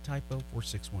fix that typo,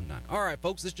 4619. All right,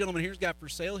 folks, this gentleman here's got for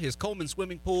sale his Coleman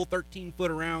swimming pool, 13 foot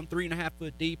around, 3.5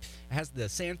 foot deep. It has the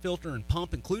sand filter and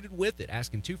pump included with it,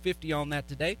 asking $250 on that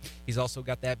today. He's also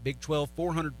got that Big 12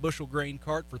 400 bushel grain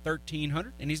cart for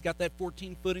 $1,300, and he's got that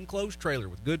 14-foot enclosed trailer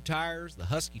with good tires, the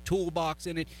Husky toolbox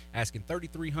in it, asking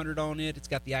 $3,300 on it. It's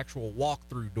got the actual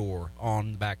walk-through door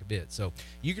on the back of it. So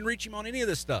you can reach him on any of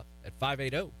this stuff at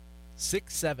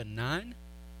 580-679-4619.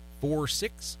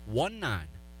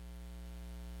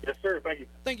 Yes, sir. Thank you.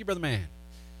 Thank you, brother man.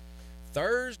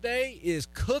 Thursday is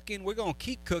cooking. We're going to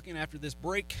keep cooking after this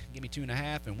break. Give me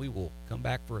 2.5, and we will come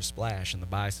back for a splash in the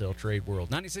buy-sell trade world.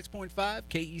 96.5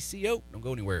 KECO. Don't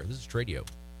go anywhere. This is Tradio.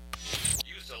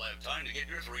 You still have time to get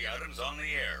your 3 items on the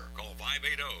air. Call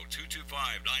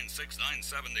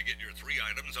 580-225-9697 to get your 3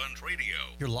 items on Tradio.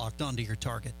 You're locked onto your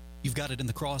target. You've got it in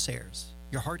the crosshairs.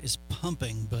 Your heart is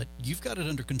pumping, but you've got it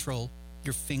under control.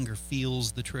 Your finger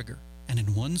feels the trigger, and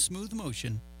in one smooth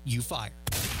motion, you fire.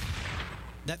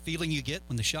 That feeling you get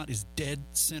when the shot is dead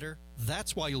center,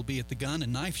 that's why you'll be at the Gun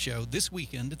and Knife Show this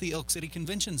weekend at the ELk City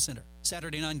Convention Center.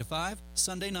 Saturday 9 to 5,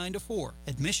 Sunday 9 to 4.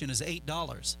 Admission is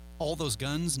 $8. All those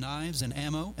guns, knives, and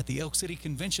ammo at the ELk City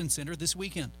Convention Center this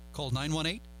weekend. Call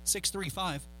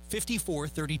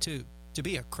 918-635-5432. To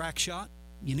be a crack shot,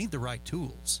 you need the right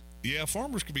tools. Yeah,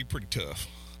 farmers can be pretty tough.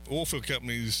 Oilfield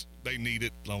companies, they need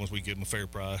it as long as we give them a fair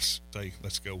price. Say,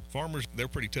 let's go. Farmers, they're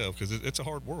pretty tough because it's a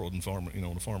hard world in farming.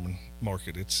 The farming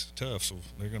market, it's tough. So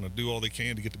they're going to do all they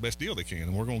can to get the best deal they can,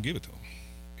 and we're going to give it to them.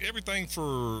 Everything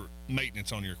for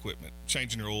maintenance on your equipment,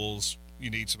 changing your oils. You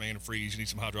need some antifreeze, you need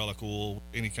some hydraulic oil,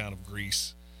 any kind of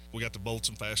grease. We got the bolts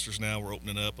and fasteners now. We're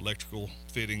opening up electrical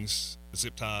fittings,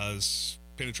 zip ties,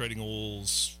 penetrating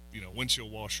oils,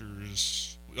 windshield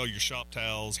washers, your shop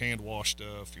towels, hand wash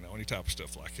stuff, any type of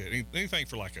stuff like that. Anything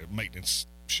for like a maintenance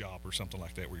shop or something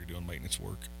like that where you're doing maintenance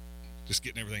work. Just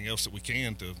getting everything else that we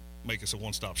can to make us a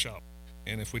one-stop shop.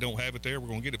 And if we don't have it there, we're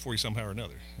going to get it for you somehow or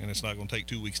another. And it's not going to take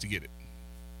 2 weeks to get it.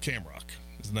 Camrock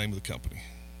is the name of the company.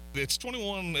 It's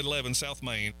 2111 South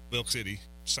Main, ELk City,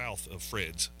 south of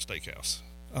Fred's Steakhouse.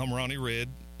 I'm Ronnie Red.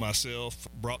 Myself,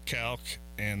 Brock Kalk,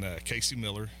 and Casey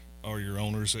Miller are your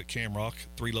owners at Camrock.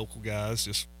 3 local guys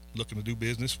just looking to do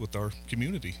business with our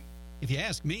community. If you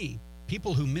ask me,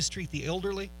 people who mistreat the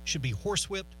elderly should be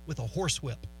horsewhipped with a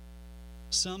horsewhip.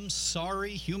 Some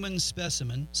sorry human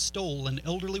specimen stole an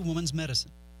elderly woman's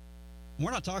medicine.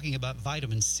 We're not talking about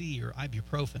vitamin C or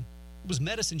ibuprofen. It was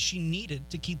medicine she needed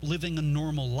to keep living a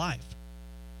normal life.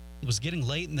 It was getting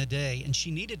late in the day, and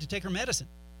she needed to take her medicine.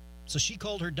 So she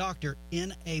called her doctor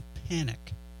in a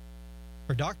panic.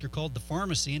 Her doctor called the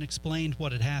pharmacy and explained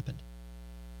what had happened.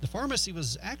 The pharmacy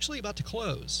was actually about to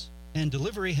close, and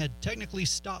delivery had technically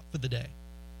stopped for the day.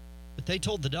 But they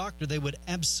told the doctor they would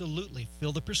absolutely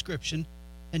fill the prescription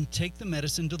and take the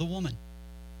medicine to the woman.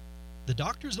 The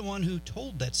doctor's the one who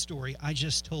told that story I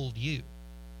just told you.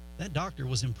 That doctor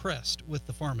was impressed with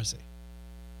the pharmacy.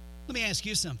 Let me ask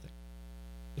you something.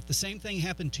 If the same thing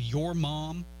happened to your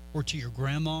mom or to your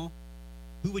grandma,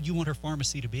 who would you want her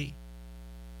pharmacy to be?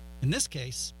 In this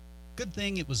case, good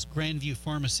thing it was Grandview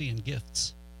Pharmacy and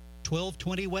Gifts,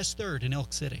 1220 West 3rd in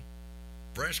ELk City.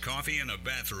 Fresh coffee and a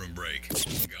bathroom break.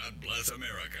 God bless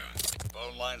America.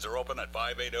 Phone lines are open at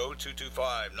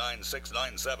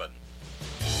 580-225-9697.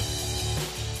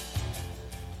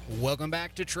 Welcome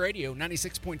back to Tradio,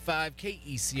 96.5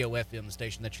 KECO FM, the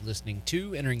station that you're listening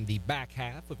to, entering the back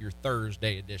half of your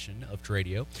Thursday edition of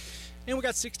Tradio. And we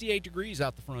got 68 degrees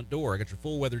out the front door. I got your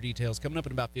full weather details coming up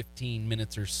in about 15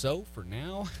 minutes or so. For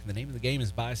now, the name of the game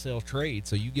is buy, sell, trade.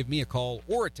 So you give me a call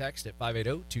or a text at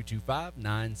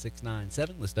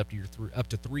 580-225-9697. List up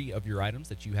to 3 of your items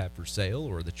that you have for sale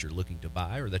or that you're looking to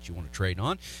buy or that you want to trade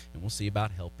on. And we'll see about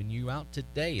helping you out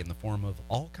today in the form of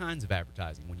all kinds of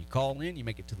advertising. When you call in, you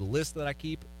make it to the list that I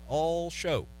keep all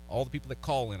show. All the people that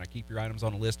call in, I keep your items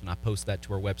on a list, and I post that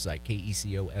to our website,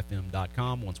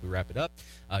 KECOFM.com. Once we wrap it up,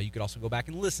 you could also go back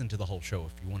and listen to the whole show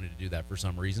if you wanted to do that for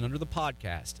some reason under the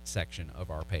podcast section of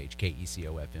our page,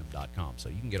 KECOFM.com. So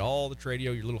you can get all the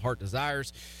Tradio your little heart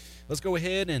desires. Let's go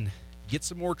ahead and get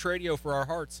some more Tradio for our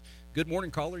hearts. Good morning,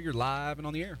 caller. You're live and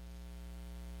on the air.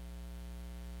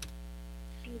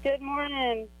 Good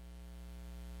morning.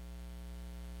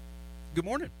 Good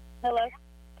morning. Hello.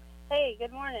 Hey,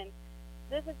 good morning.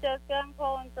 This is Jessica. I'm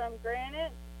calling from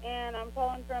Granite, and I'm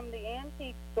calling from the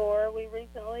antique store. We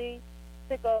recently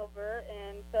took over,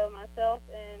 and so myself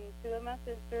and 2 of my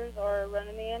sisters are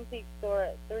running the antique store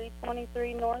at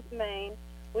 323 North Main.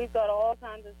 We've got all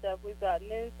kinds of stuff. We've got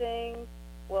new things.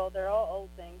 Well, they're all old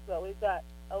things, but we've got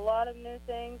a lot of new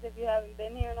things. If you haven't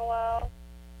been here in a while,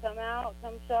 come out,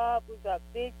 come shop. We've got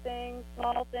big things,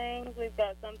 small things. We've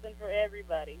got something for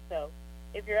everybody. So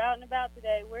if you're out and about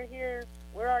today, we're here.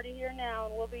 We're already here now,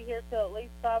 and we'll be here till at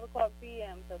least 5 o'clock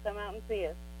p.m., so come out and see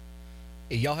us.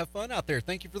 Hey, y'all have fun out there.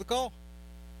 Thank you for the call.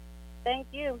 Thank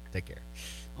you. Take care.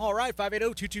 All right,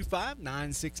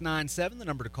 580-225-9697, the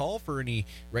number to call for any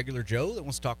regular Joe that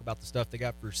wants to talk about the stuff they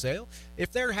got for sale.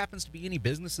 If there happens to be any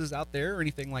businesses out there or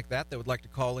anything like that would like to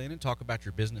call in and talk about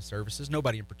your business services,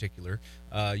 nobody in particular,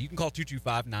 you can call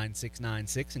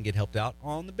 225-9696 and get helped out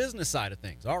on the business side of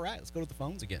things. All right, let's go to the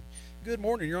phones again. Good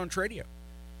morning. You're on Tradio.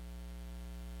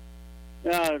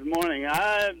 Good morning.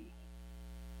 I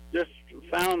just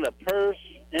found a purse,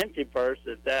 empty purse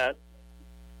at that,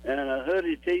 and a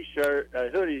hoodie T-shirt. A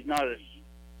hoodie's not a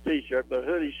T-shirt, but a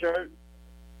hoodie shirt.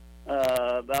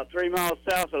 About 3 miles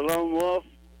south of Lone Wolf.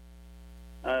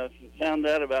 I found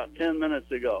that about 10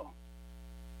 minutes ago.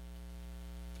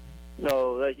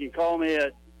 So they can call me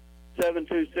at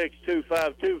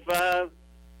 726-2525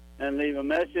 and leave a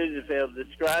message. If they'll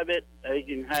describe it, they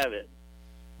can have it.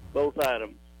 Both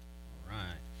items. All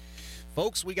right.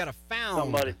 Folks, we got a found.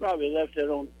 Somebody probably left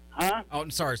it on, huh? Oh, I'm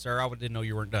sorry, sir. I didn't know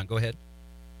you weren't done. Go ahead.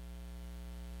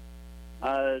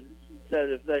 I said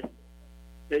if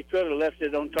they could have left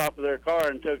it on top of their car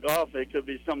and took off, it could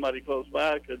be somebody close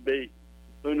by. It could be,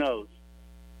 who knows?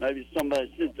 Maybe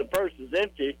somebody, since the purse is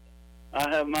empty, I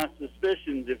have my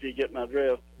suspicions if you get my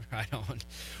drift. Right on.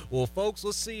 Well, folks,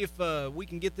 let's see if we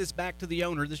can get this back to the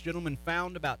owner. This gentleman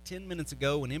found about 10 minutes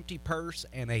ago an empty purse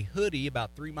and a hoodie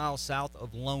about 3 miles south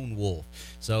of Lone Wolf.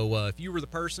 So if you were the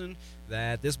person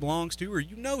that this belongs to, or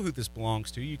you know who this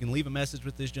belongs to, you can leave a message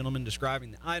with this gentleman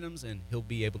describing the items, and he'll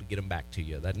be able to get them back to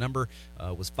you. That number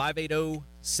was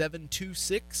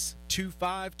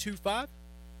 580-726-2525.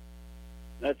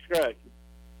 That's correct.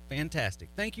 Fantastic.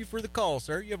 Thank you for the call,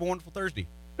 sir. You have a wonderful Thursday.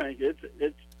 Thank you.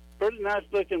 It's pretty nice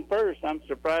looking purse. I'm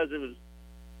surprised it was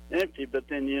empty, but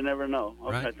then you never know.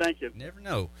 Okay, right. Thank you. Never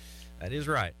know. That is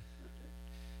right.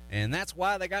 And that's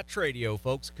why they got Tradio,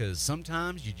 folks, because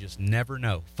sometimes you just never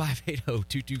know.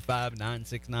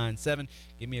 580-225-9697.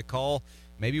 Give me a call.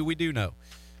 Maybe we do know.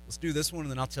 Let's do this one,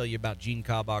 and then I'll tell you about Gene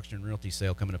Cobb Auction and Realty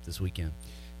Sale coming up this weekend.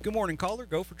 Good morning, caller.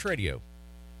 Go for Tradio.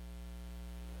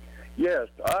 Yes,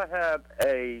 I have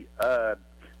a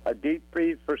deep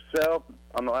freeze for sale.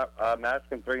 I'm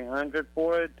asking $300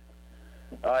 for it.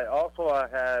 I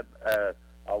have a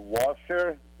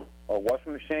washer, a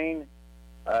washing machine.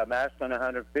 I'm asking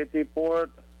 $150 for it.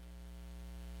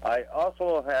 I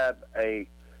also have the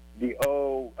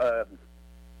old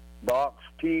box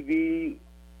TV.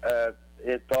 I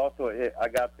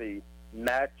got the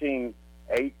matching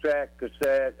 8-track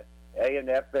cassette A and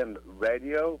FM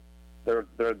radio. They're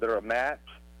a match.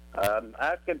 I'm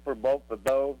asking for both of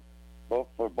those.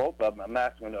 For both of them, I'm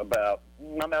asking about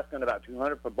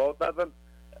 $200 for both of them.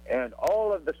 And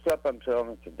all of the stuff I'm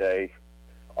selling today,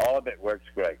 all of it works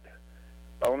great.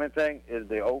 The only thing is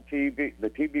the old TV. The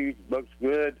TV looks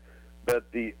good,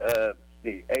 but the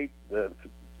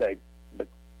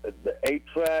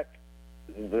 8-track,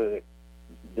 the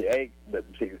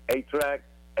 8-track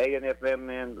A and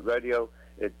FM radio.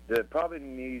 It probably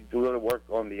needs a little work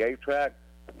on the 8-track.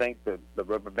 I think the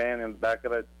rubber band in the back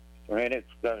of it, and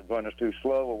it's going too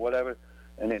slow or whatever,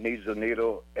 and it needs a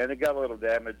needle, and it got a little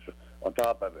damage on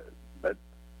top of it. But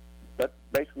that's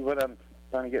basically what I'm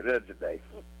trying to get rid of today.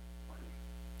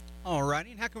 All righty,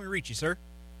 and how can we reach you, sir?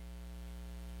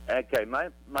 Okay,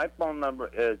 my phone number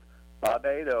is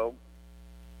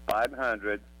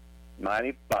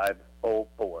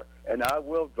 580-500-9504. And I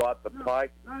will drop the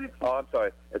price. Oh, I'm sorry.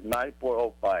 It's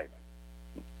 9405.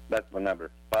 That's my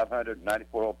number,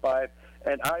 500-9405.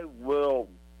 And I will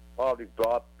probably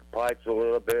drop the price a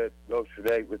little bit, go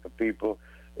straight with the people.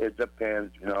 It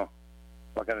depends,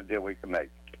 what kind of deal we can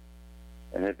make.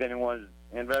 And if anyone's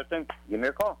interested, give me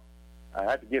a call. I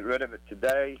have to get rid of it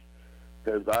today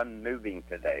because I'm moving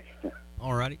today.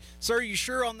 All righty. Sir, are you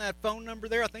sure on that phone number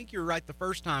there? I think you were right the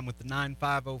first time with the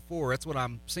 9504. That's what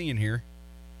I'm seeing here.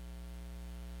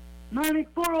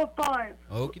 9405.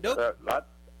 Okie doke.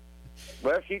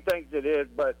 Well, she thinks it is,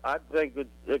 but I think it's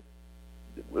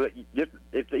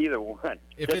either one.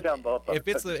 If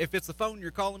it's the phone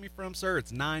you're calling me from, sir,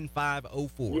 it's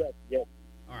 9504. Yes.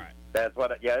 All right. That's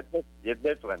what. It's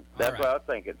this one. That's what I was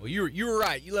thinking. Well, you were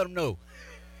right. You let them know.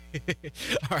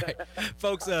 All right,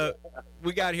 folks,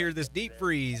 we got here this deep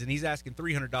freeze, and he's asking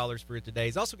 $300 for it today.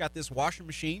 He's also got this washing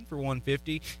machine for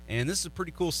 $150, and this is a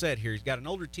pretty cool set here. He's got an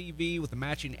older TV with a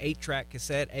matching 8-track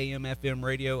cassette AM FM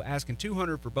radio, asking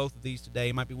 $200 for both of these today.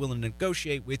 He might be willing to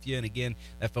negotiate with you, and again,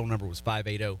 that phone number was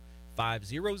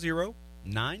 580-500-9504.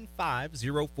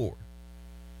 580-225-9504.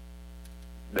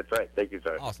 That's right. Thank you,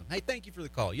 sir. Awesome. Hey, thank you for the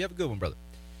call. You have a good one, brother.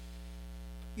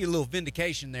 Get a little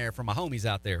vindication there from my homies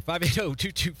out there.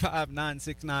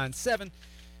 580-225-9697.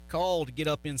 Call to get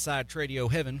up inside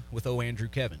Tradio heaven with Andrew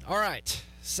Kevin. All right.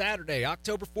 Saturday,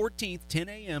 October 14th, 10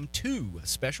 a.m., 2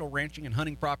 special ranching and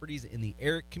hunting properties in the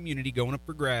ELk community going up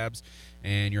for grabs.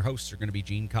 And your hosts are going to be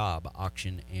Gene Cobb,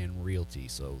 Auction and Realty.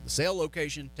 So the sale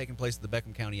location taking place at the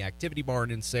Beckham County Activity Barn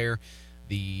in Sayre.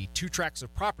 The 2 tracts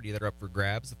of property that are up for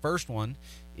grabs. The first one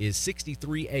is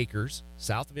 63 acres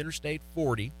south of Interstate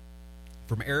 40.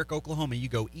 From ELk, Oklahoma, you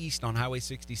go east on Highway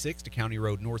 66 to County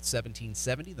Road North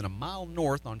 1770, then a mile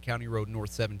north on County Road North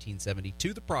 1770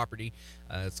 to the property.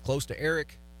 It's close to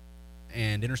ELk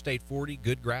and Interstate 40.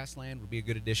 Good grassland would be a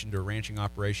good addition to a ranching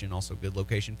operation, also good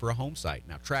location for a home site.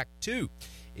 Now, tract 2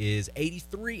 is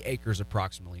 83 acres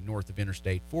approximately north of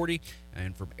Interstate 40.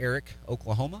 And from ELk,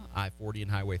 Oklahoma, I-40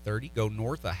 and Highway 30, go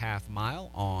north a half mile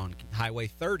on Highway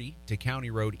 30 to County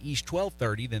Road East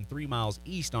 1230, then 3 miles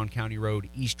east on County Road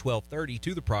East 1230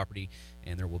 to the property,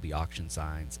 and there will be auction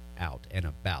signs out and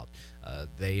about.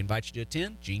 They invite you to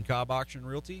attend Gene Cobb Auction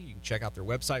Realty. You can check out their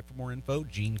website for more info,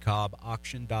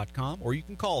 genecobbauction.com, or you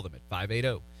can call them at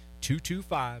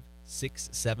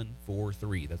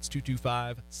 580-225-6743. That's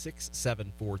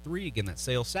 225-6743. Again, that's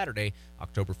sale Saturday,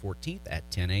 October 14th at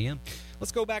 10 a.m.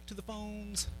 Let's go back to the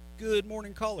phones. Good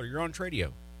morning, caller. You're on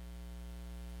Tradio.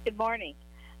 Good morning.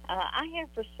 I have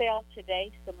for sale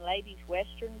today some ladies'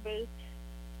 Western boots.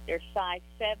 They're size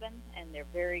 7, and they're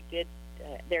very good.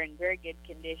 They're in very good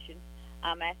condition.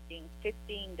 I'm asking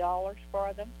 $15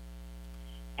 for them.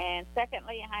 And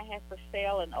secondly, I have for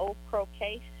sale an old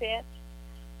croquet set.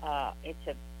 I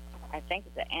think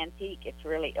it's an antique. It's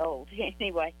really old.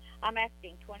 Anyway, I'm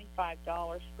asking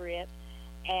 $25 for it.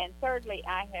 And thirdly,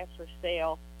 I have for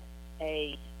sale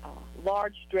a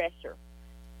large dresser.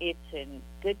 It's in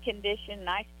good condition,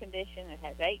 nice condition. It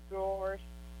has 8 drawers,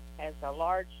 has a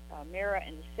large mirror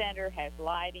in the center, has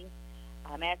lighting.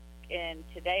 I'm asking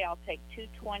today I'll take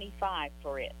 $225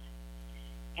 for it.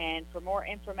 And for more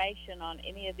information on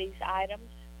any of these items,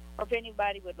 or if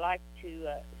anybody would like to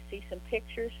see some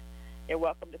pictures, they're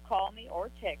welcome to call me or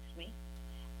text me.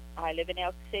 I live in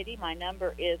ELk City. My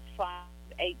number is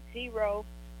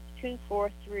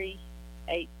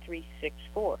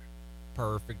 580-243-8364.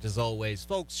 Perfect, as always.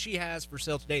 Folks, she has for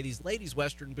sale today these ladies'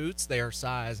 Western boots. They are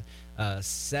size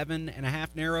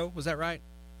 7.5 narrow. Was that right?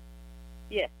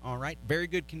 Yes. All right. Very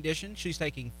good condition. She's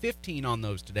taking $15 on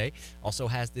those today. Also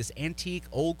has this antique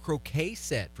old croquet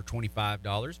set for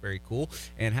 $25. Very cool.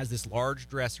 And has this large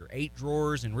dresser, 8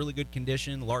 drawers in really good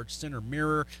condition, large center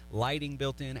mirror, lighting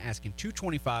built in, asking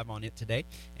 $225 on it today.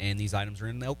 And these items are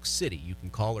in ELk City. You can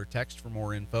call or text for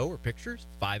more info or pictures,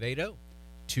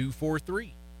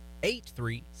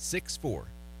 580-243-8364.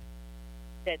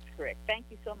 That's correct. Thank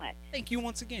you so much. Thank you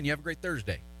once again. You have a great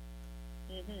Thursday.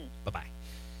 Mm-hmm. Bye-bye.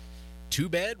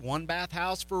 2-bed, 1-bath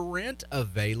house for rent,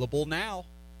 available now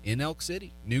in ELk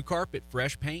City. New carpet,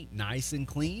 fresh paint, nice and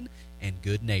clean, and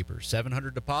good neighbors.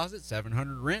 $700 deposit,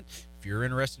 $700 rent. If you're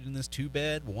interested in this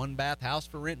 2-bed, 1-bath house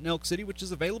for rent in ELk City, which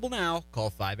is available now, call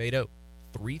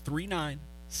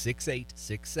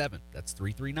 580-339-6867. That's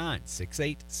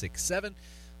 339-6867.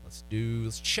 Let's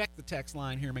check the text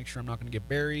line here, make sure I'm not going to get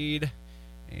buried.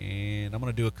 And I'm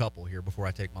going to do a couple here before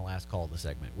I take my last call of the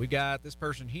segment. We got this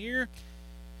person here.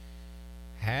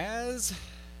 Has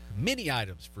many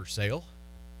items for sale.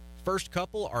 First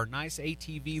couple are nice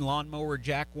ATV lawnmower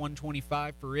Jack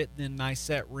 125 for it, then nice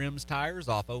set rims tires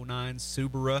off 09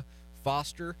 Subaru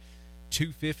Foster.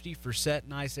 $250 for set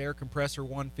nice air compressor,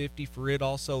 $150 for it.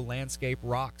 Also landscape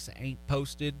rocks ain't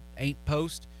post,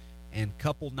 and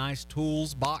couple nice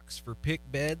tools box for pick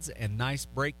beds and nice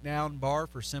breakdown bar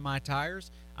for semi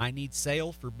tires. I need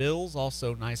sale for bills.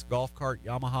 Also nice golf cart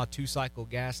Yamaha 2-cycle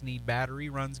gas need battery,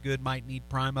 runs good, might need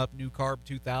prime up new carb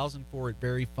 2000 for it,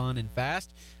 very fun and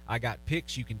fast. I got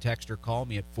pics. You can text or call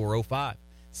me at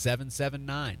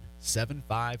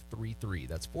 405-779-7533.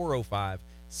 That's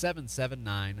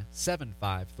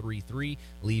 405-779-7533.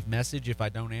 Leave message. If I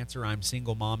don't answer, I'm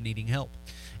single mom needing help.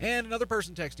 And another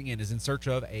person texting in is in search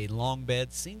of a long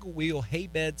bed, single wheel, hay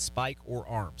bed, spike, or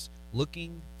arms.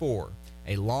 Looking for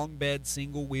a long bed,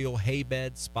 single wheel, hay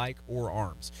bed, spike, or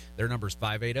arms. Their number is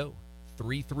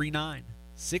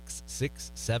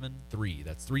 580-339-6673.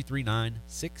 That's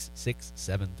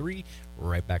 339-6673.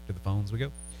 Right back to the phones we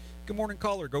go. Good morning,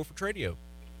 caller. Go for Tradio.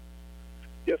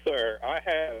 Yes, sir. I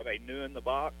have a new in the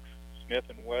box Smith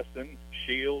 & Wesson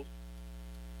Shield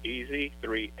Easy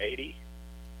 380.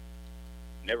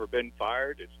 Never been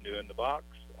fired. It's new in the box.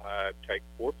 I take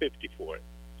 $450 for it.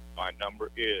 My number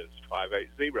is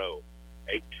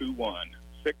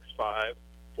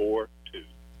 821-6542.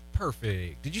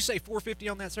 Perfect. Did you say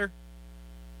 $450 on that, sir?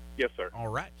 Yes, sir. All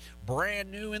right.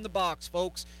 Brand new in the box,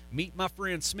 folks. Meet my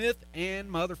friend Smith and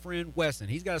my other friend Wessen.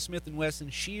 He's got a Smith & Wesson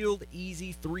Shield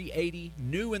Easy 380,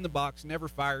 new in the box, never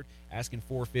fired, asking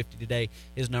 $450 today.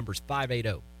 His number's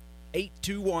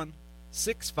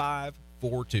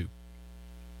 580-821-6542.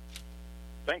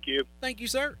 Thank you. Thank you,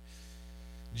 sir.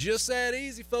 Just that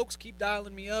easy, folks. Keep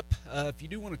dialing me up. If you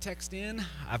do want to text in,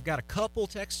 I've got a couple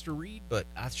texts to read, but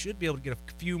I should be able to get a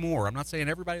few more. I'm not saying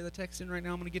everybody that texts in right now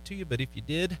I'm going to get to you, but if you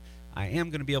did, I am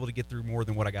going to be able to get through more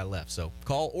than what I got left. So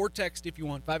call or text if you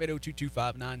want,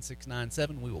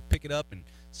 580-225-9697. We will pick it up and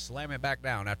slam it back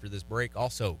down after this break.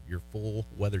 Also, your full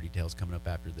weather details coming up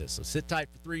after this. So sit tight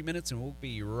for 3 minutes, and we'll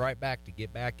be right back to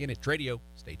get back in it. Tradio,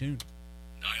 stay tuned.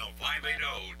 Dial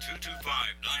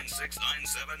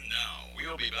 580-225-9697 now.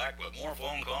 We'll be back with more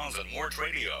phone calls and more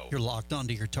Tradio. You're locked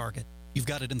onto your target. You've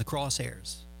got it in the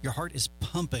crosshairs. Your heart is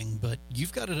pumping, but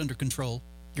you've got it under control.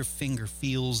 Your finger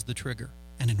feels the trigger,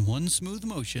 and in one smooth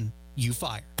motion, you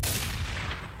fire.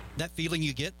 That feeling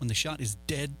you get when the shot is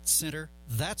dead center,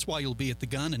 that's why you'll be at the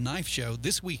Gun and Knife Show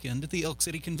this weekend at the ELk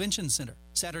City Convention Center.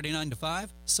 Saturday 9 to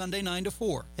 5, Sunday 9 to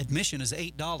 4. Admission is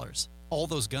 $8. All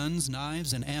those guns,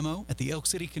 knives, and ammo at the ELk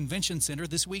City Convention Center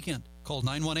this weekend. Call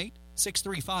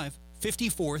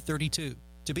 918-635-5432.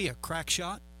 To be a crack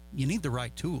shot, you need the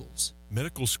right tools.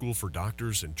 Medical school for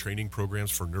doctors and training programs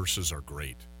for nurses are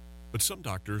great. But some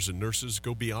doctors and nurses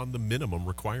go beyond the minimum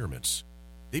requirements.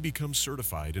 They become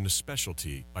certified in a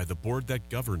specialty by the board that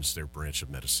governs their branch of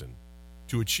medicine.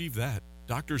 To achieve that,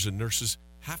 doctors and nurses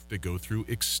have to go through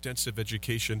extensive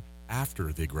education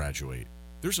after they graduate.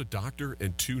 There's a doctor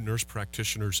and 2 nurse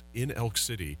practitioners in ELk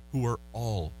City who are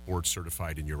all board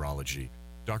certified in urology.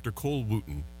 Dr. Cole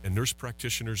Wooten and nurse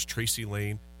practitioners Tracy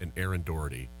Lane and Aaron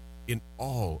Doherty. In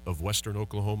all of Western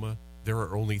Oklahoma, there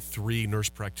are only 3 nurse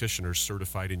practitioners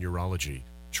certified in urology.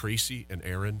 Tracy and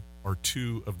Aaron are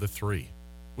 2 of the 3.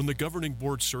 When the governing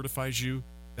board certifies you,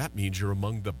 that means you're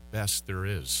among the best there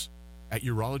is. At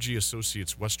Urology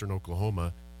Associates Western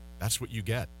Oklahoma, that's what you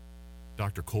get.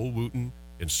 Dr. Cole Wooten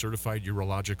and certified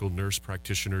urological nurse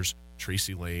practitioners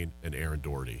Tracy Lane and Aaron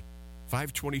Doherty.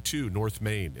 522 North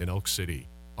Main in ELk City.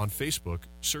 On Facebook,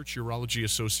 search Urology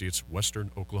Associates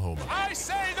Western Oklahoma. I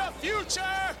say the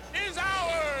future is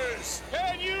ours!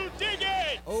 Can you dig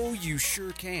it? Oh, you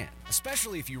sure can,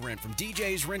 especially if you rent from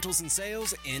DJ's Rentals and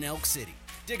Sales in ELk City.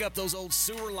 Dig up those old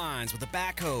sewer lines with a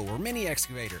backhoe or mini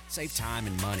excavator. Save time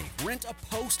and money. Rent a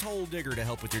post hole digger to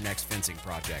help with your next fencing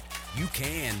project. You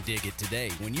can dig it today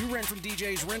when you rent from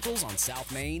DJ's Rentals on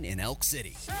South Main in ELk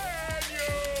City. Can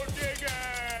you dig it?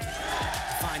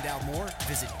 To find out more,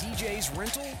 visit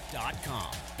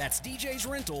djsrental.com. That's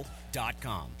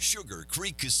djsrental.com. Sugar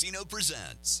Creek Casino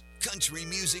presents country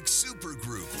music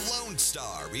supergroup Lone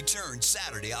Star returns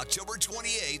Saturday, October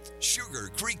 28th,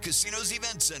 Sugar Creek Casino's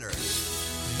Event Center.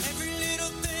 Every little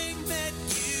thing that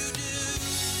you do,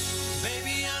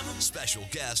 baby, I'm a Special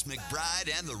guest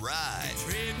McBride and the Ride.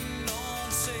 treading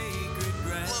on sacred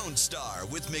ground. Lone Star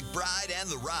with McBride and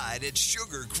the Ride at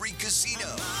Sugar Creek Casino.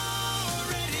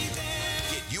 Already there.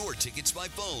 Get your tickets by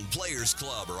phone, Players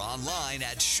Club, or online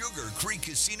at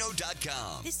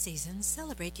sugarcreekcasino.com. This season,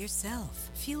 celebrate yourself.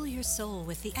 Fuel your soul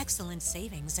with the excellent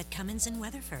savings at Cummins in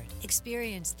Weatherford.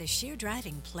 Experience the sheer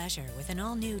driving pleasure with an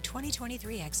all-new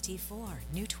 2023 XT4,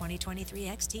 new 2023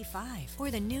 XT5, or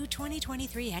the new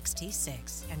 2023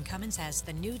 XT6. And Cummins has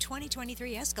the new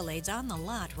 2023 Escalades on the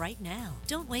lot right now.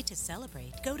 Don't wait to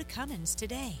celebrate. Go to Cummins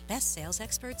today. Best sales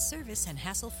expert service and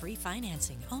hassle-free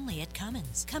financing only at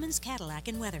Cummins. Cummins Cadillac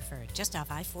in Weatherford, just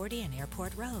off I-40 and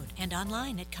Airport Road, and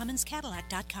online at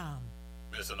CumminsCadillac.com.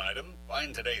 Miss an item?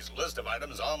 Find today's list of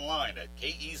items online at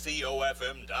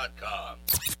KECOFM.com.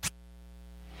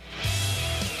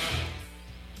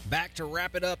 Back to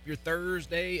wrap it up, your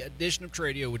Thursday edition of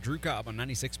Tradio with Drew Cobb on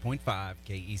 96.5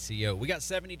 KECO. We got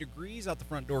 70 degrees out the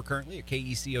front door currently at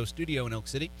KECO Studio in ELk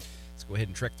City. Let's go ahead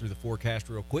and trek through the forecast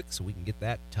real quick so we can get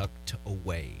that tucked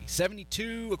away.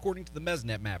 72 according to the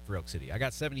MESNet map for ELk City. I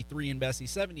got 73 in Bessie,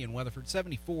 70 in Weatherford,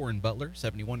 74 in Butler,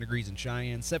 71 degrees in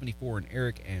Cheyenne, 74 in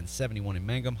Eric, and 71 in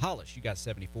Mangum. Hollis, you got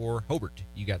 74. Hobart,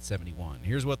 you got 71.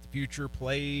 Here's what the future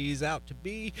plays out to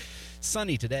be.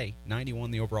 Sunny today, 91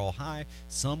 the overall high.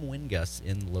 Some wind gusts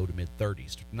in the low to mid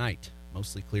 30s. Tonight,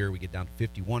 Mostly clear. We get down to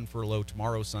 51 for a low.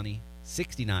 Tomorrow, sunny.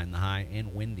 69 the high,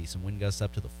 and windy. Some wind gusts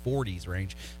up to the 40s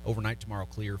range. Overnight tomorrow,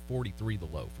 clear, 43 the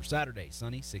low. For Saturday,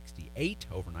 sunny, 68.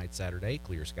 Overnight Saturday,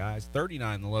 clear skies,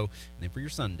 39 the low. And then for your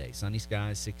Sunday, sunny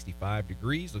skies, 65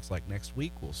 degrees. Looks like next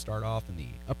week we'll start off in the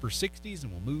upper 60s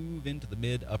and we'll move into the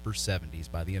mid-upper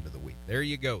 70s by the end of the week. There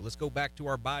you go. Let's go back to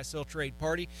our buy-sell trade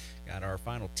party. Got our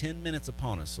final 10 minutes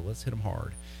upon us, so let's hit them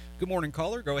hard. Good morning,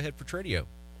 caller. Go ahead for Tradio.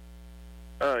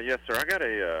 Yes, sir. I got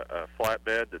a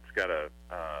flatbed that's got a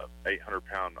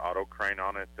 800-pound auto crane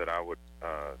on it that I would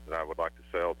like to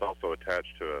sell. It's also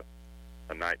attached to a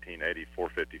 1980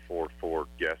 454 Ford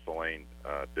gasoline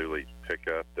dually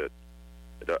pickup that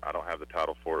I don't have the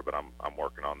title for it, but I'm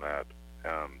working on that.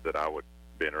 That I would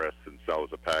be interested in sell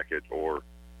as a package or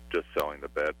just selling the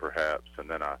bed perhaps. And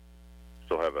then I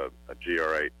still have a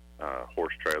GR8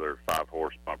 horse trailer,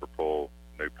 5-horse bumper pull,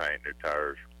 new paint, new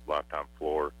tires, lifetime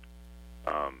floor.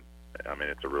 I mean,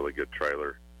 it's a really good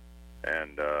trailer,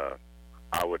 and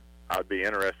I'd be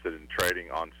interested in trading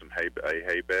on some hay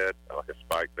bed, like a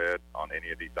spike bed, on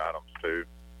any of these items too.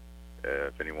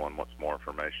 If anyone wants more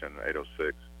information,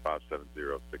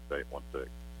 806-570-6816.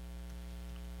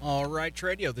 All right,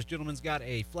 Tradio. This gentleman's got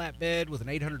a flatbed with an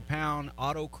 800-pound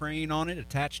auto crane on it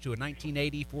attached to a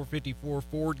 1980 454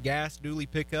 Ford gas dually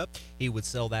pickup. He would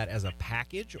sell that as a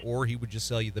package, or he would just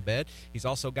sell you the bed. He's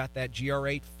also got that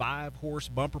GR8 5-horse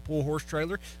bumper pull horse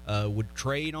trailer. Would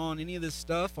trade on any of this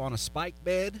stuff on a spike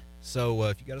bed. So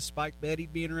if you got a spike bed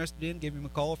he'd be interested in, give him a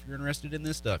call if you're interested in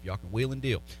this stuff. Y'all can wheel and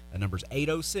deal. That number's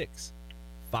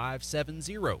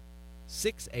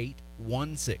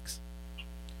 806-570-6816.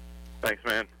 Thanks,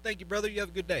 man. Thank you, brother. You have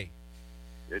a good day.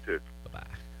 You too. Bye-bye.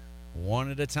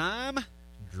 One at a time.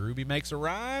 Drewby makes a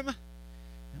rhyme.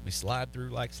 And we slide through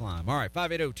like slime. All right,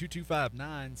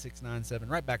 580-225-9697.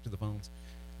 Right back to the phones.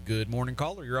 Good morning,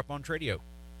 caller. You're up on Tradio.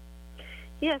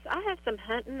 Yes, I have some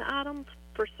hunting items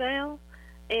for sale,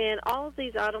 and all of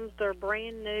these items, they're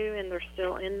brand new, and they're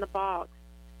still in the box.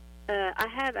 I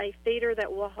have a feeder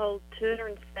that will hold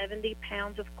 270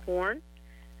 pounds of corn.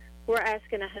 We're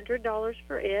asking $100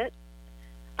 for it.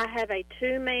 I have a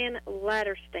 2-man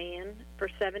ladder stand for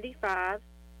 $75,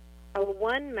 a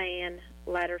 1-man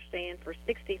ladder stand for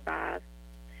 $65,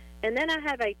 and then I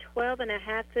have a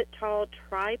 12.5-foot tall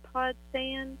tripod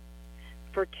stand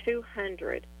for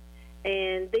 $200.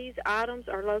 And these items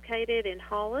are located in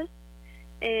Hollis.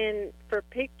 And for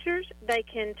pictures, they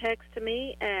can text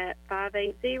me at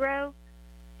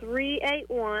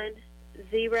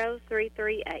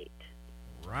 580-381-0338.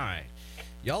 Right.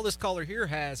 Y'all, this caller here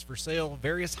has for sale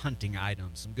various hunting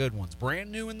items, some good ones,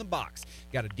 brand new in the box.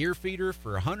 Got a deer feeder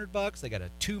for $100. They got a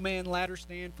 2-man ladder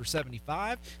stand for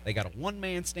 $75. They got a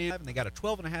 1-man stand, and they got a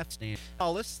 12.5 stand.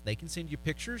 Hollis, they can send you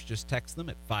pictures. Just text them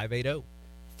at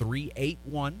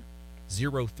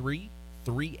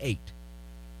 580-381-0338.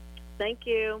 Thank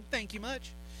you. Thank you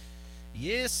much.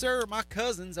 Yes, sir. My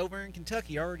cousins over in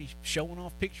Kentucky already showing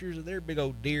off pictures of their big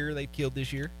old deer they've killed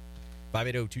this year.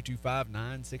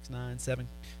 580-225-9697.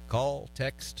 Call,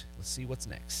 text. Let's see what's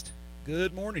next.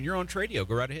 Good morning. You're on Tradio.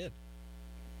 Go right ahead.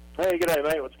 Hey, good day,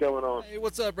 mate. What's going on? Hey,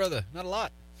 what's up, brother? Not a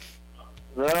lot.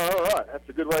 No, all right. That's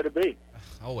a good way to be.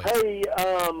 Always. Hey,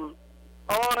 I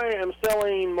am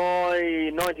selling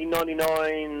my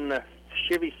 1999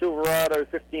 Chevy Silverado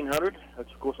 1500.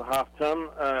 That's, of course, a half-ton.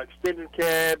 Extended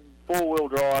cab, 4-wheel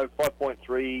drive,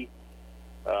 5.3.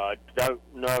 I don't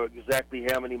know exactly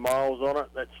how many miles on it.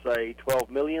 Let's say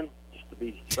 12 million, just to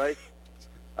be safe.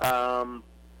 And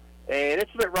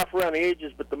it's a bit rough around the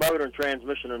edges, but the motor and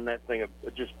transmission and that thing are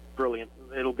just brilliant.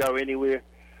 It'll go anywhere.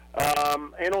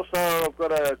 And also I've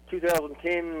got a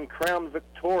 2010 Crown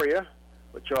Victoria,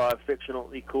 which I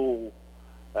affectionately call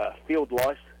Field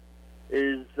Lice,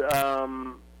 is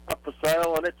up for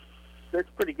sale, and it's a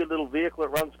pretty good little vehicle.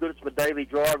 It runs good. It's my daily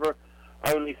driver.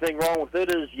 Only thing wrong with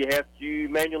it is you have to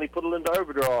manually put it into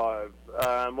overdrive.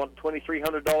 I want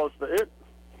 $2,300 for it,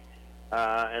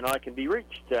 and I can be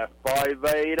reached at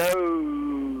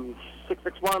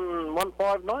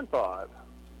 580-661-1595.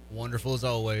 Wonderful as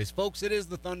always. Folks, it is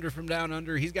the Thunder from Down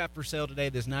Under. He's got for sale today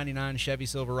this 99 Chevy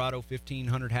Silverado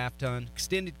 1500 half-ton.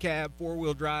 Extended cab,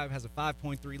 4-wheel drive, has a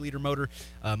 5.3-liter motor.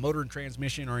 Motor and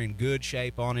transmission are in good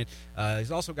shape on it.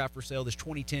 He's also got for sale this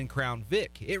 2010 Crown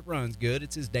Vic. It runs good.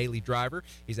 It's his daily driver.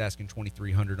 He's asking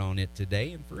 $2,300 on it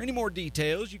today. And for any more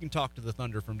details, you can talk to the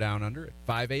Thunder from Down Under at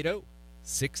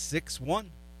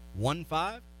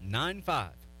 580-661-1595.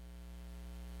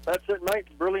 That's it,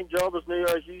 mate. Brilliant job as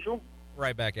usual.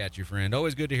 Right back at you, friend.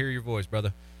 Always good to hear your voice,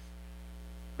 brother.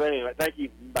 But anyway, thank you.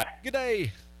 Bye. Good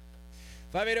day.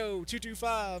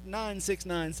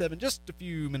 580-225-9697. Just a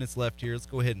few minutes left here. Let's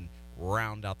go ahead and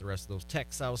round out the rest of those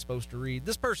texts I was supposed to read.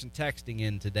 This person texting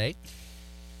in today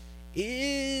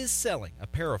is selling a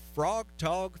pair of Frog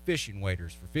Tog fishing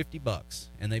waders for $50,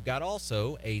 and they've got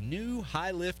also a new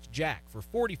high lift jack for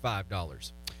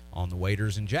 $45. On the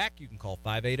waders and jack, you can call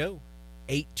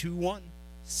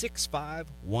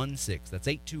 580-821-6516. That's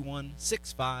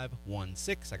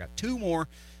 821-6516. I got two more.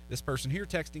 This person here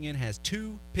texting in has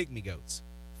 2 pygmy goats,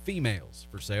 females,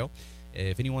 for sale.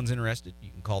 If anyone's interested, you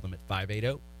can call them at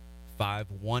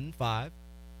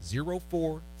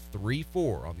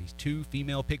 580-515-0434 on these 2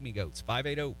 female pygmy goats.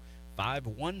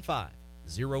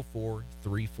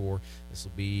 580-515-0434. This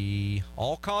will be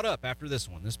all caught up after this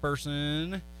one. This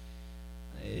person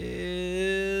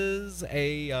is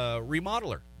a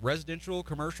remodeler, residential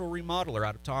commercial remodeler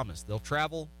out of Thomas. They'll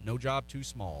travel, no job too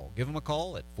small. Give them a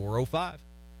call at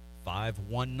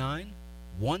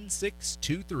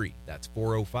 405-519-1623. That's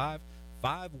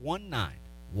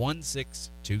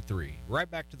 405-519-1623. Right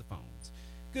back to the phones.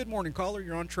 Good morning, caller.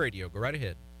 You're on Tradio. Go right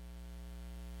ahead.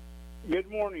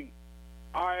 Good morning.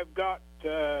 I've got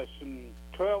some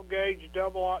 12-gauge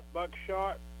double-aught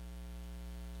buckshot.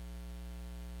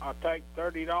 I'll take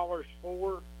 $30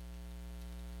 for.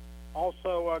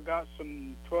 Also, I got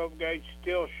some 12-gauge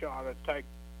steel shot. I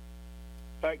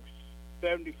take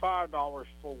 $75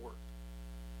 for.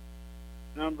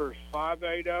 Number's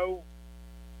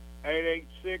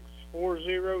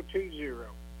 580-886-4020.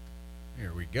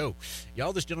 Here we go.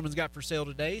 Y'all, this gentleman's got for sale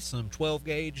today some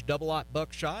 12-gauge double-aught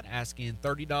buckshot, asking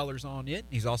 $30 on it.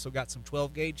 He's also got some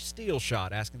 12-gauge steel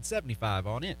shot, asking $75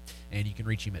 on it. And you can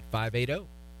reach him at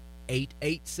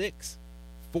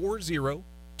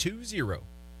 580-886-4020.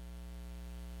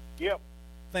 Yep.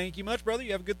 Thank you much, brother.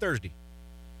 You have a good Thursday.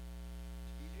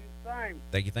 You do the same.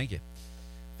 Thank you.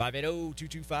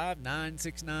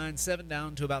 580-225-9697.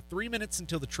 Down to about 3 minutes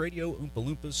until the Tradio Oompa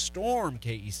Loompas storm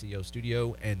KECO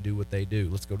studio and do what they do.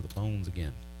 Let's go to the phones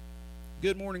again.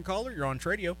 Good morning, caller. You're on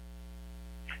Tradio.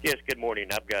 Yes, good morning.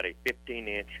 I've got a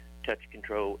 15-inch touch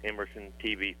control Emerson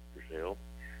TV for sale.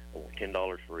 I want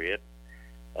 $10 for it.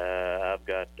 I've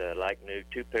got like new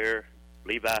 2-pair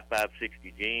Levi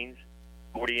 560 jeans,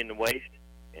 40 in the waist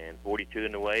and 42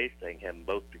 in the waist. They can have them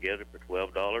both together for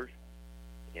 $12.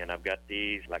 And I've got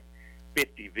these like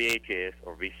 50 VHS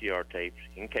or VCR tapes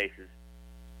in cases.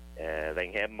 They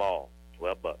can have them all,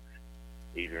 $12.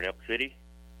 These are in ELk City,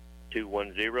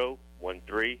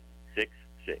 210-1366.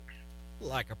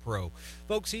 Like a pro.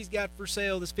 Folks, he's got for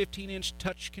sale this 15-inch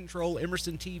touch control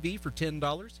Emerson TV for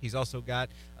 $10. He's also got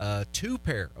 2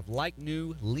 pair of like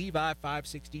new Levi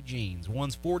 560 jeans.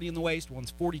 One's 40 in the waist,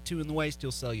 one's 42 in the waist.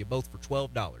 He'll sell you both for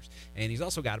 $12. And he's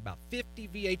also got about 50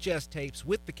 VHS tapes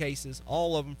with the cases,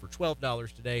 all of them for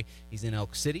 $12 today. He's in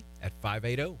ELk City at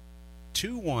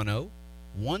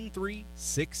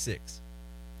 580-210-1366.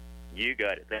 You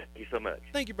got it. Thank you so much.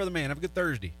 Thank you, brother man. Have a good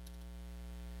Thursday.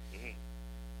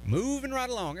 Moving right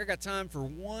along, I got time for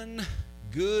one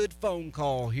good phone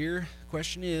call here.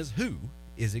 Question is, who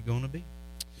is it going to be?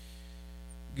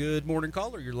 Good morning,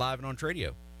 caller. You're live and on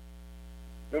Tradio.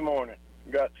 Good morning.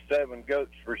 Got 7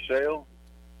 goats for sale.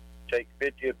 Take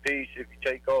 50 a piece if you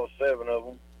take all 7 of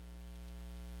them.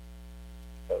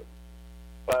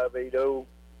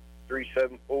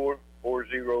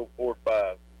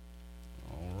 580-374-4045.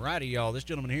 Alrighty, y'all. This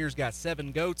gentleman here's got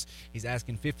 7 goats. He's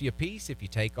asking $50 a piece. If you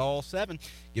take all 7,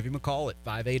 give him a call at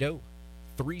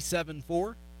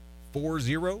 580-374-4045.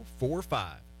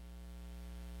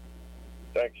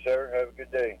 Thanks, sir. Have a good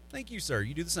day. Thank you, sir.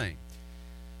 You do the same.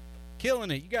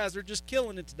 Killing it. You guys are just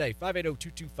killing it today.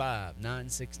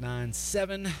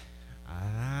 580-225-9697.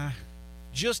 I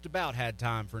just about had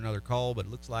time for another call, but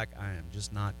it looks like I am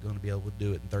just not going to be able to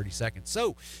do it in 30 seconds.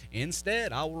 So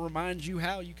instead, I will remind you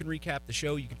how you can recap the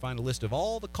show. You can find a list of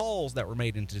all the calls that were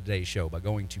made into today's show by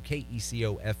going to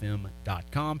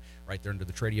KECOFM.com. Right there under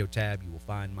the Tradio tab, you will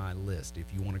find my list.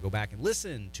 If you want to go back and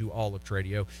listen to all of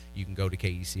Tradio, you can go to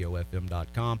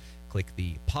KECOFM.com, click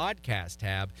the podcast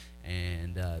tab,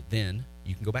 and then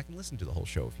you can go back and listen to the whole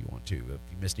show if you want to, if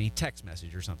you missed any text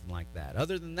message or something like that.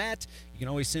 Other than that, you can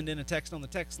always send in a text on the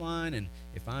text line, and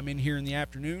if I'm in here in the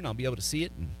afternoon, I'll be able to see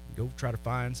it and go try to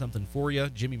find something for you.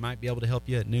 Jimmy might be able to help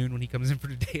you at noon when he comes in for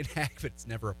Today and Hack, but it's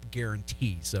never a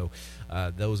guarantee. So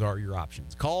those are your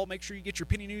options. Call. Make sure you get your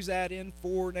Penny News ad in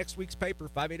for next week's paper,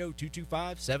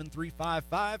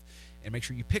 580-225-7355. And make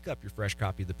sure you pick up your fresh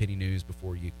copy of the Penny News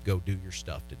before you go do your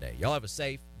stuff today. Y'all have a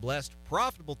safe, blessed,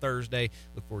 profitable Thursday.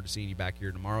 Look forward to seeing you back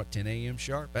here tomorrow at 10 a.m.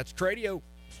 sharp. That's Tradio.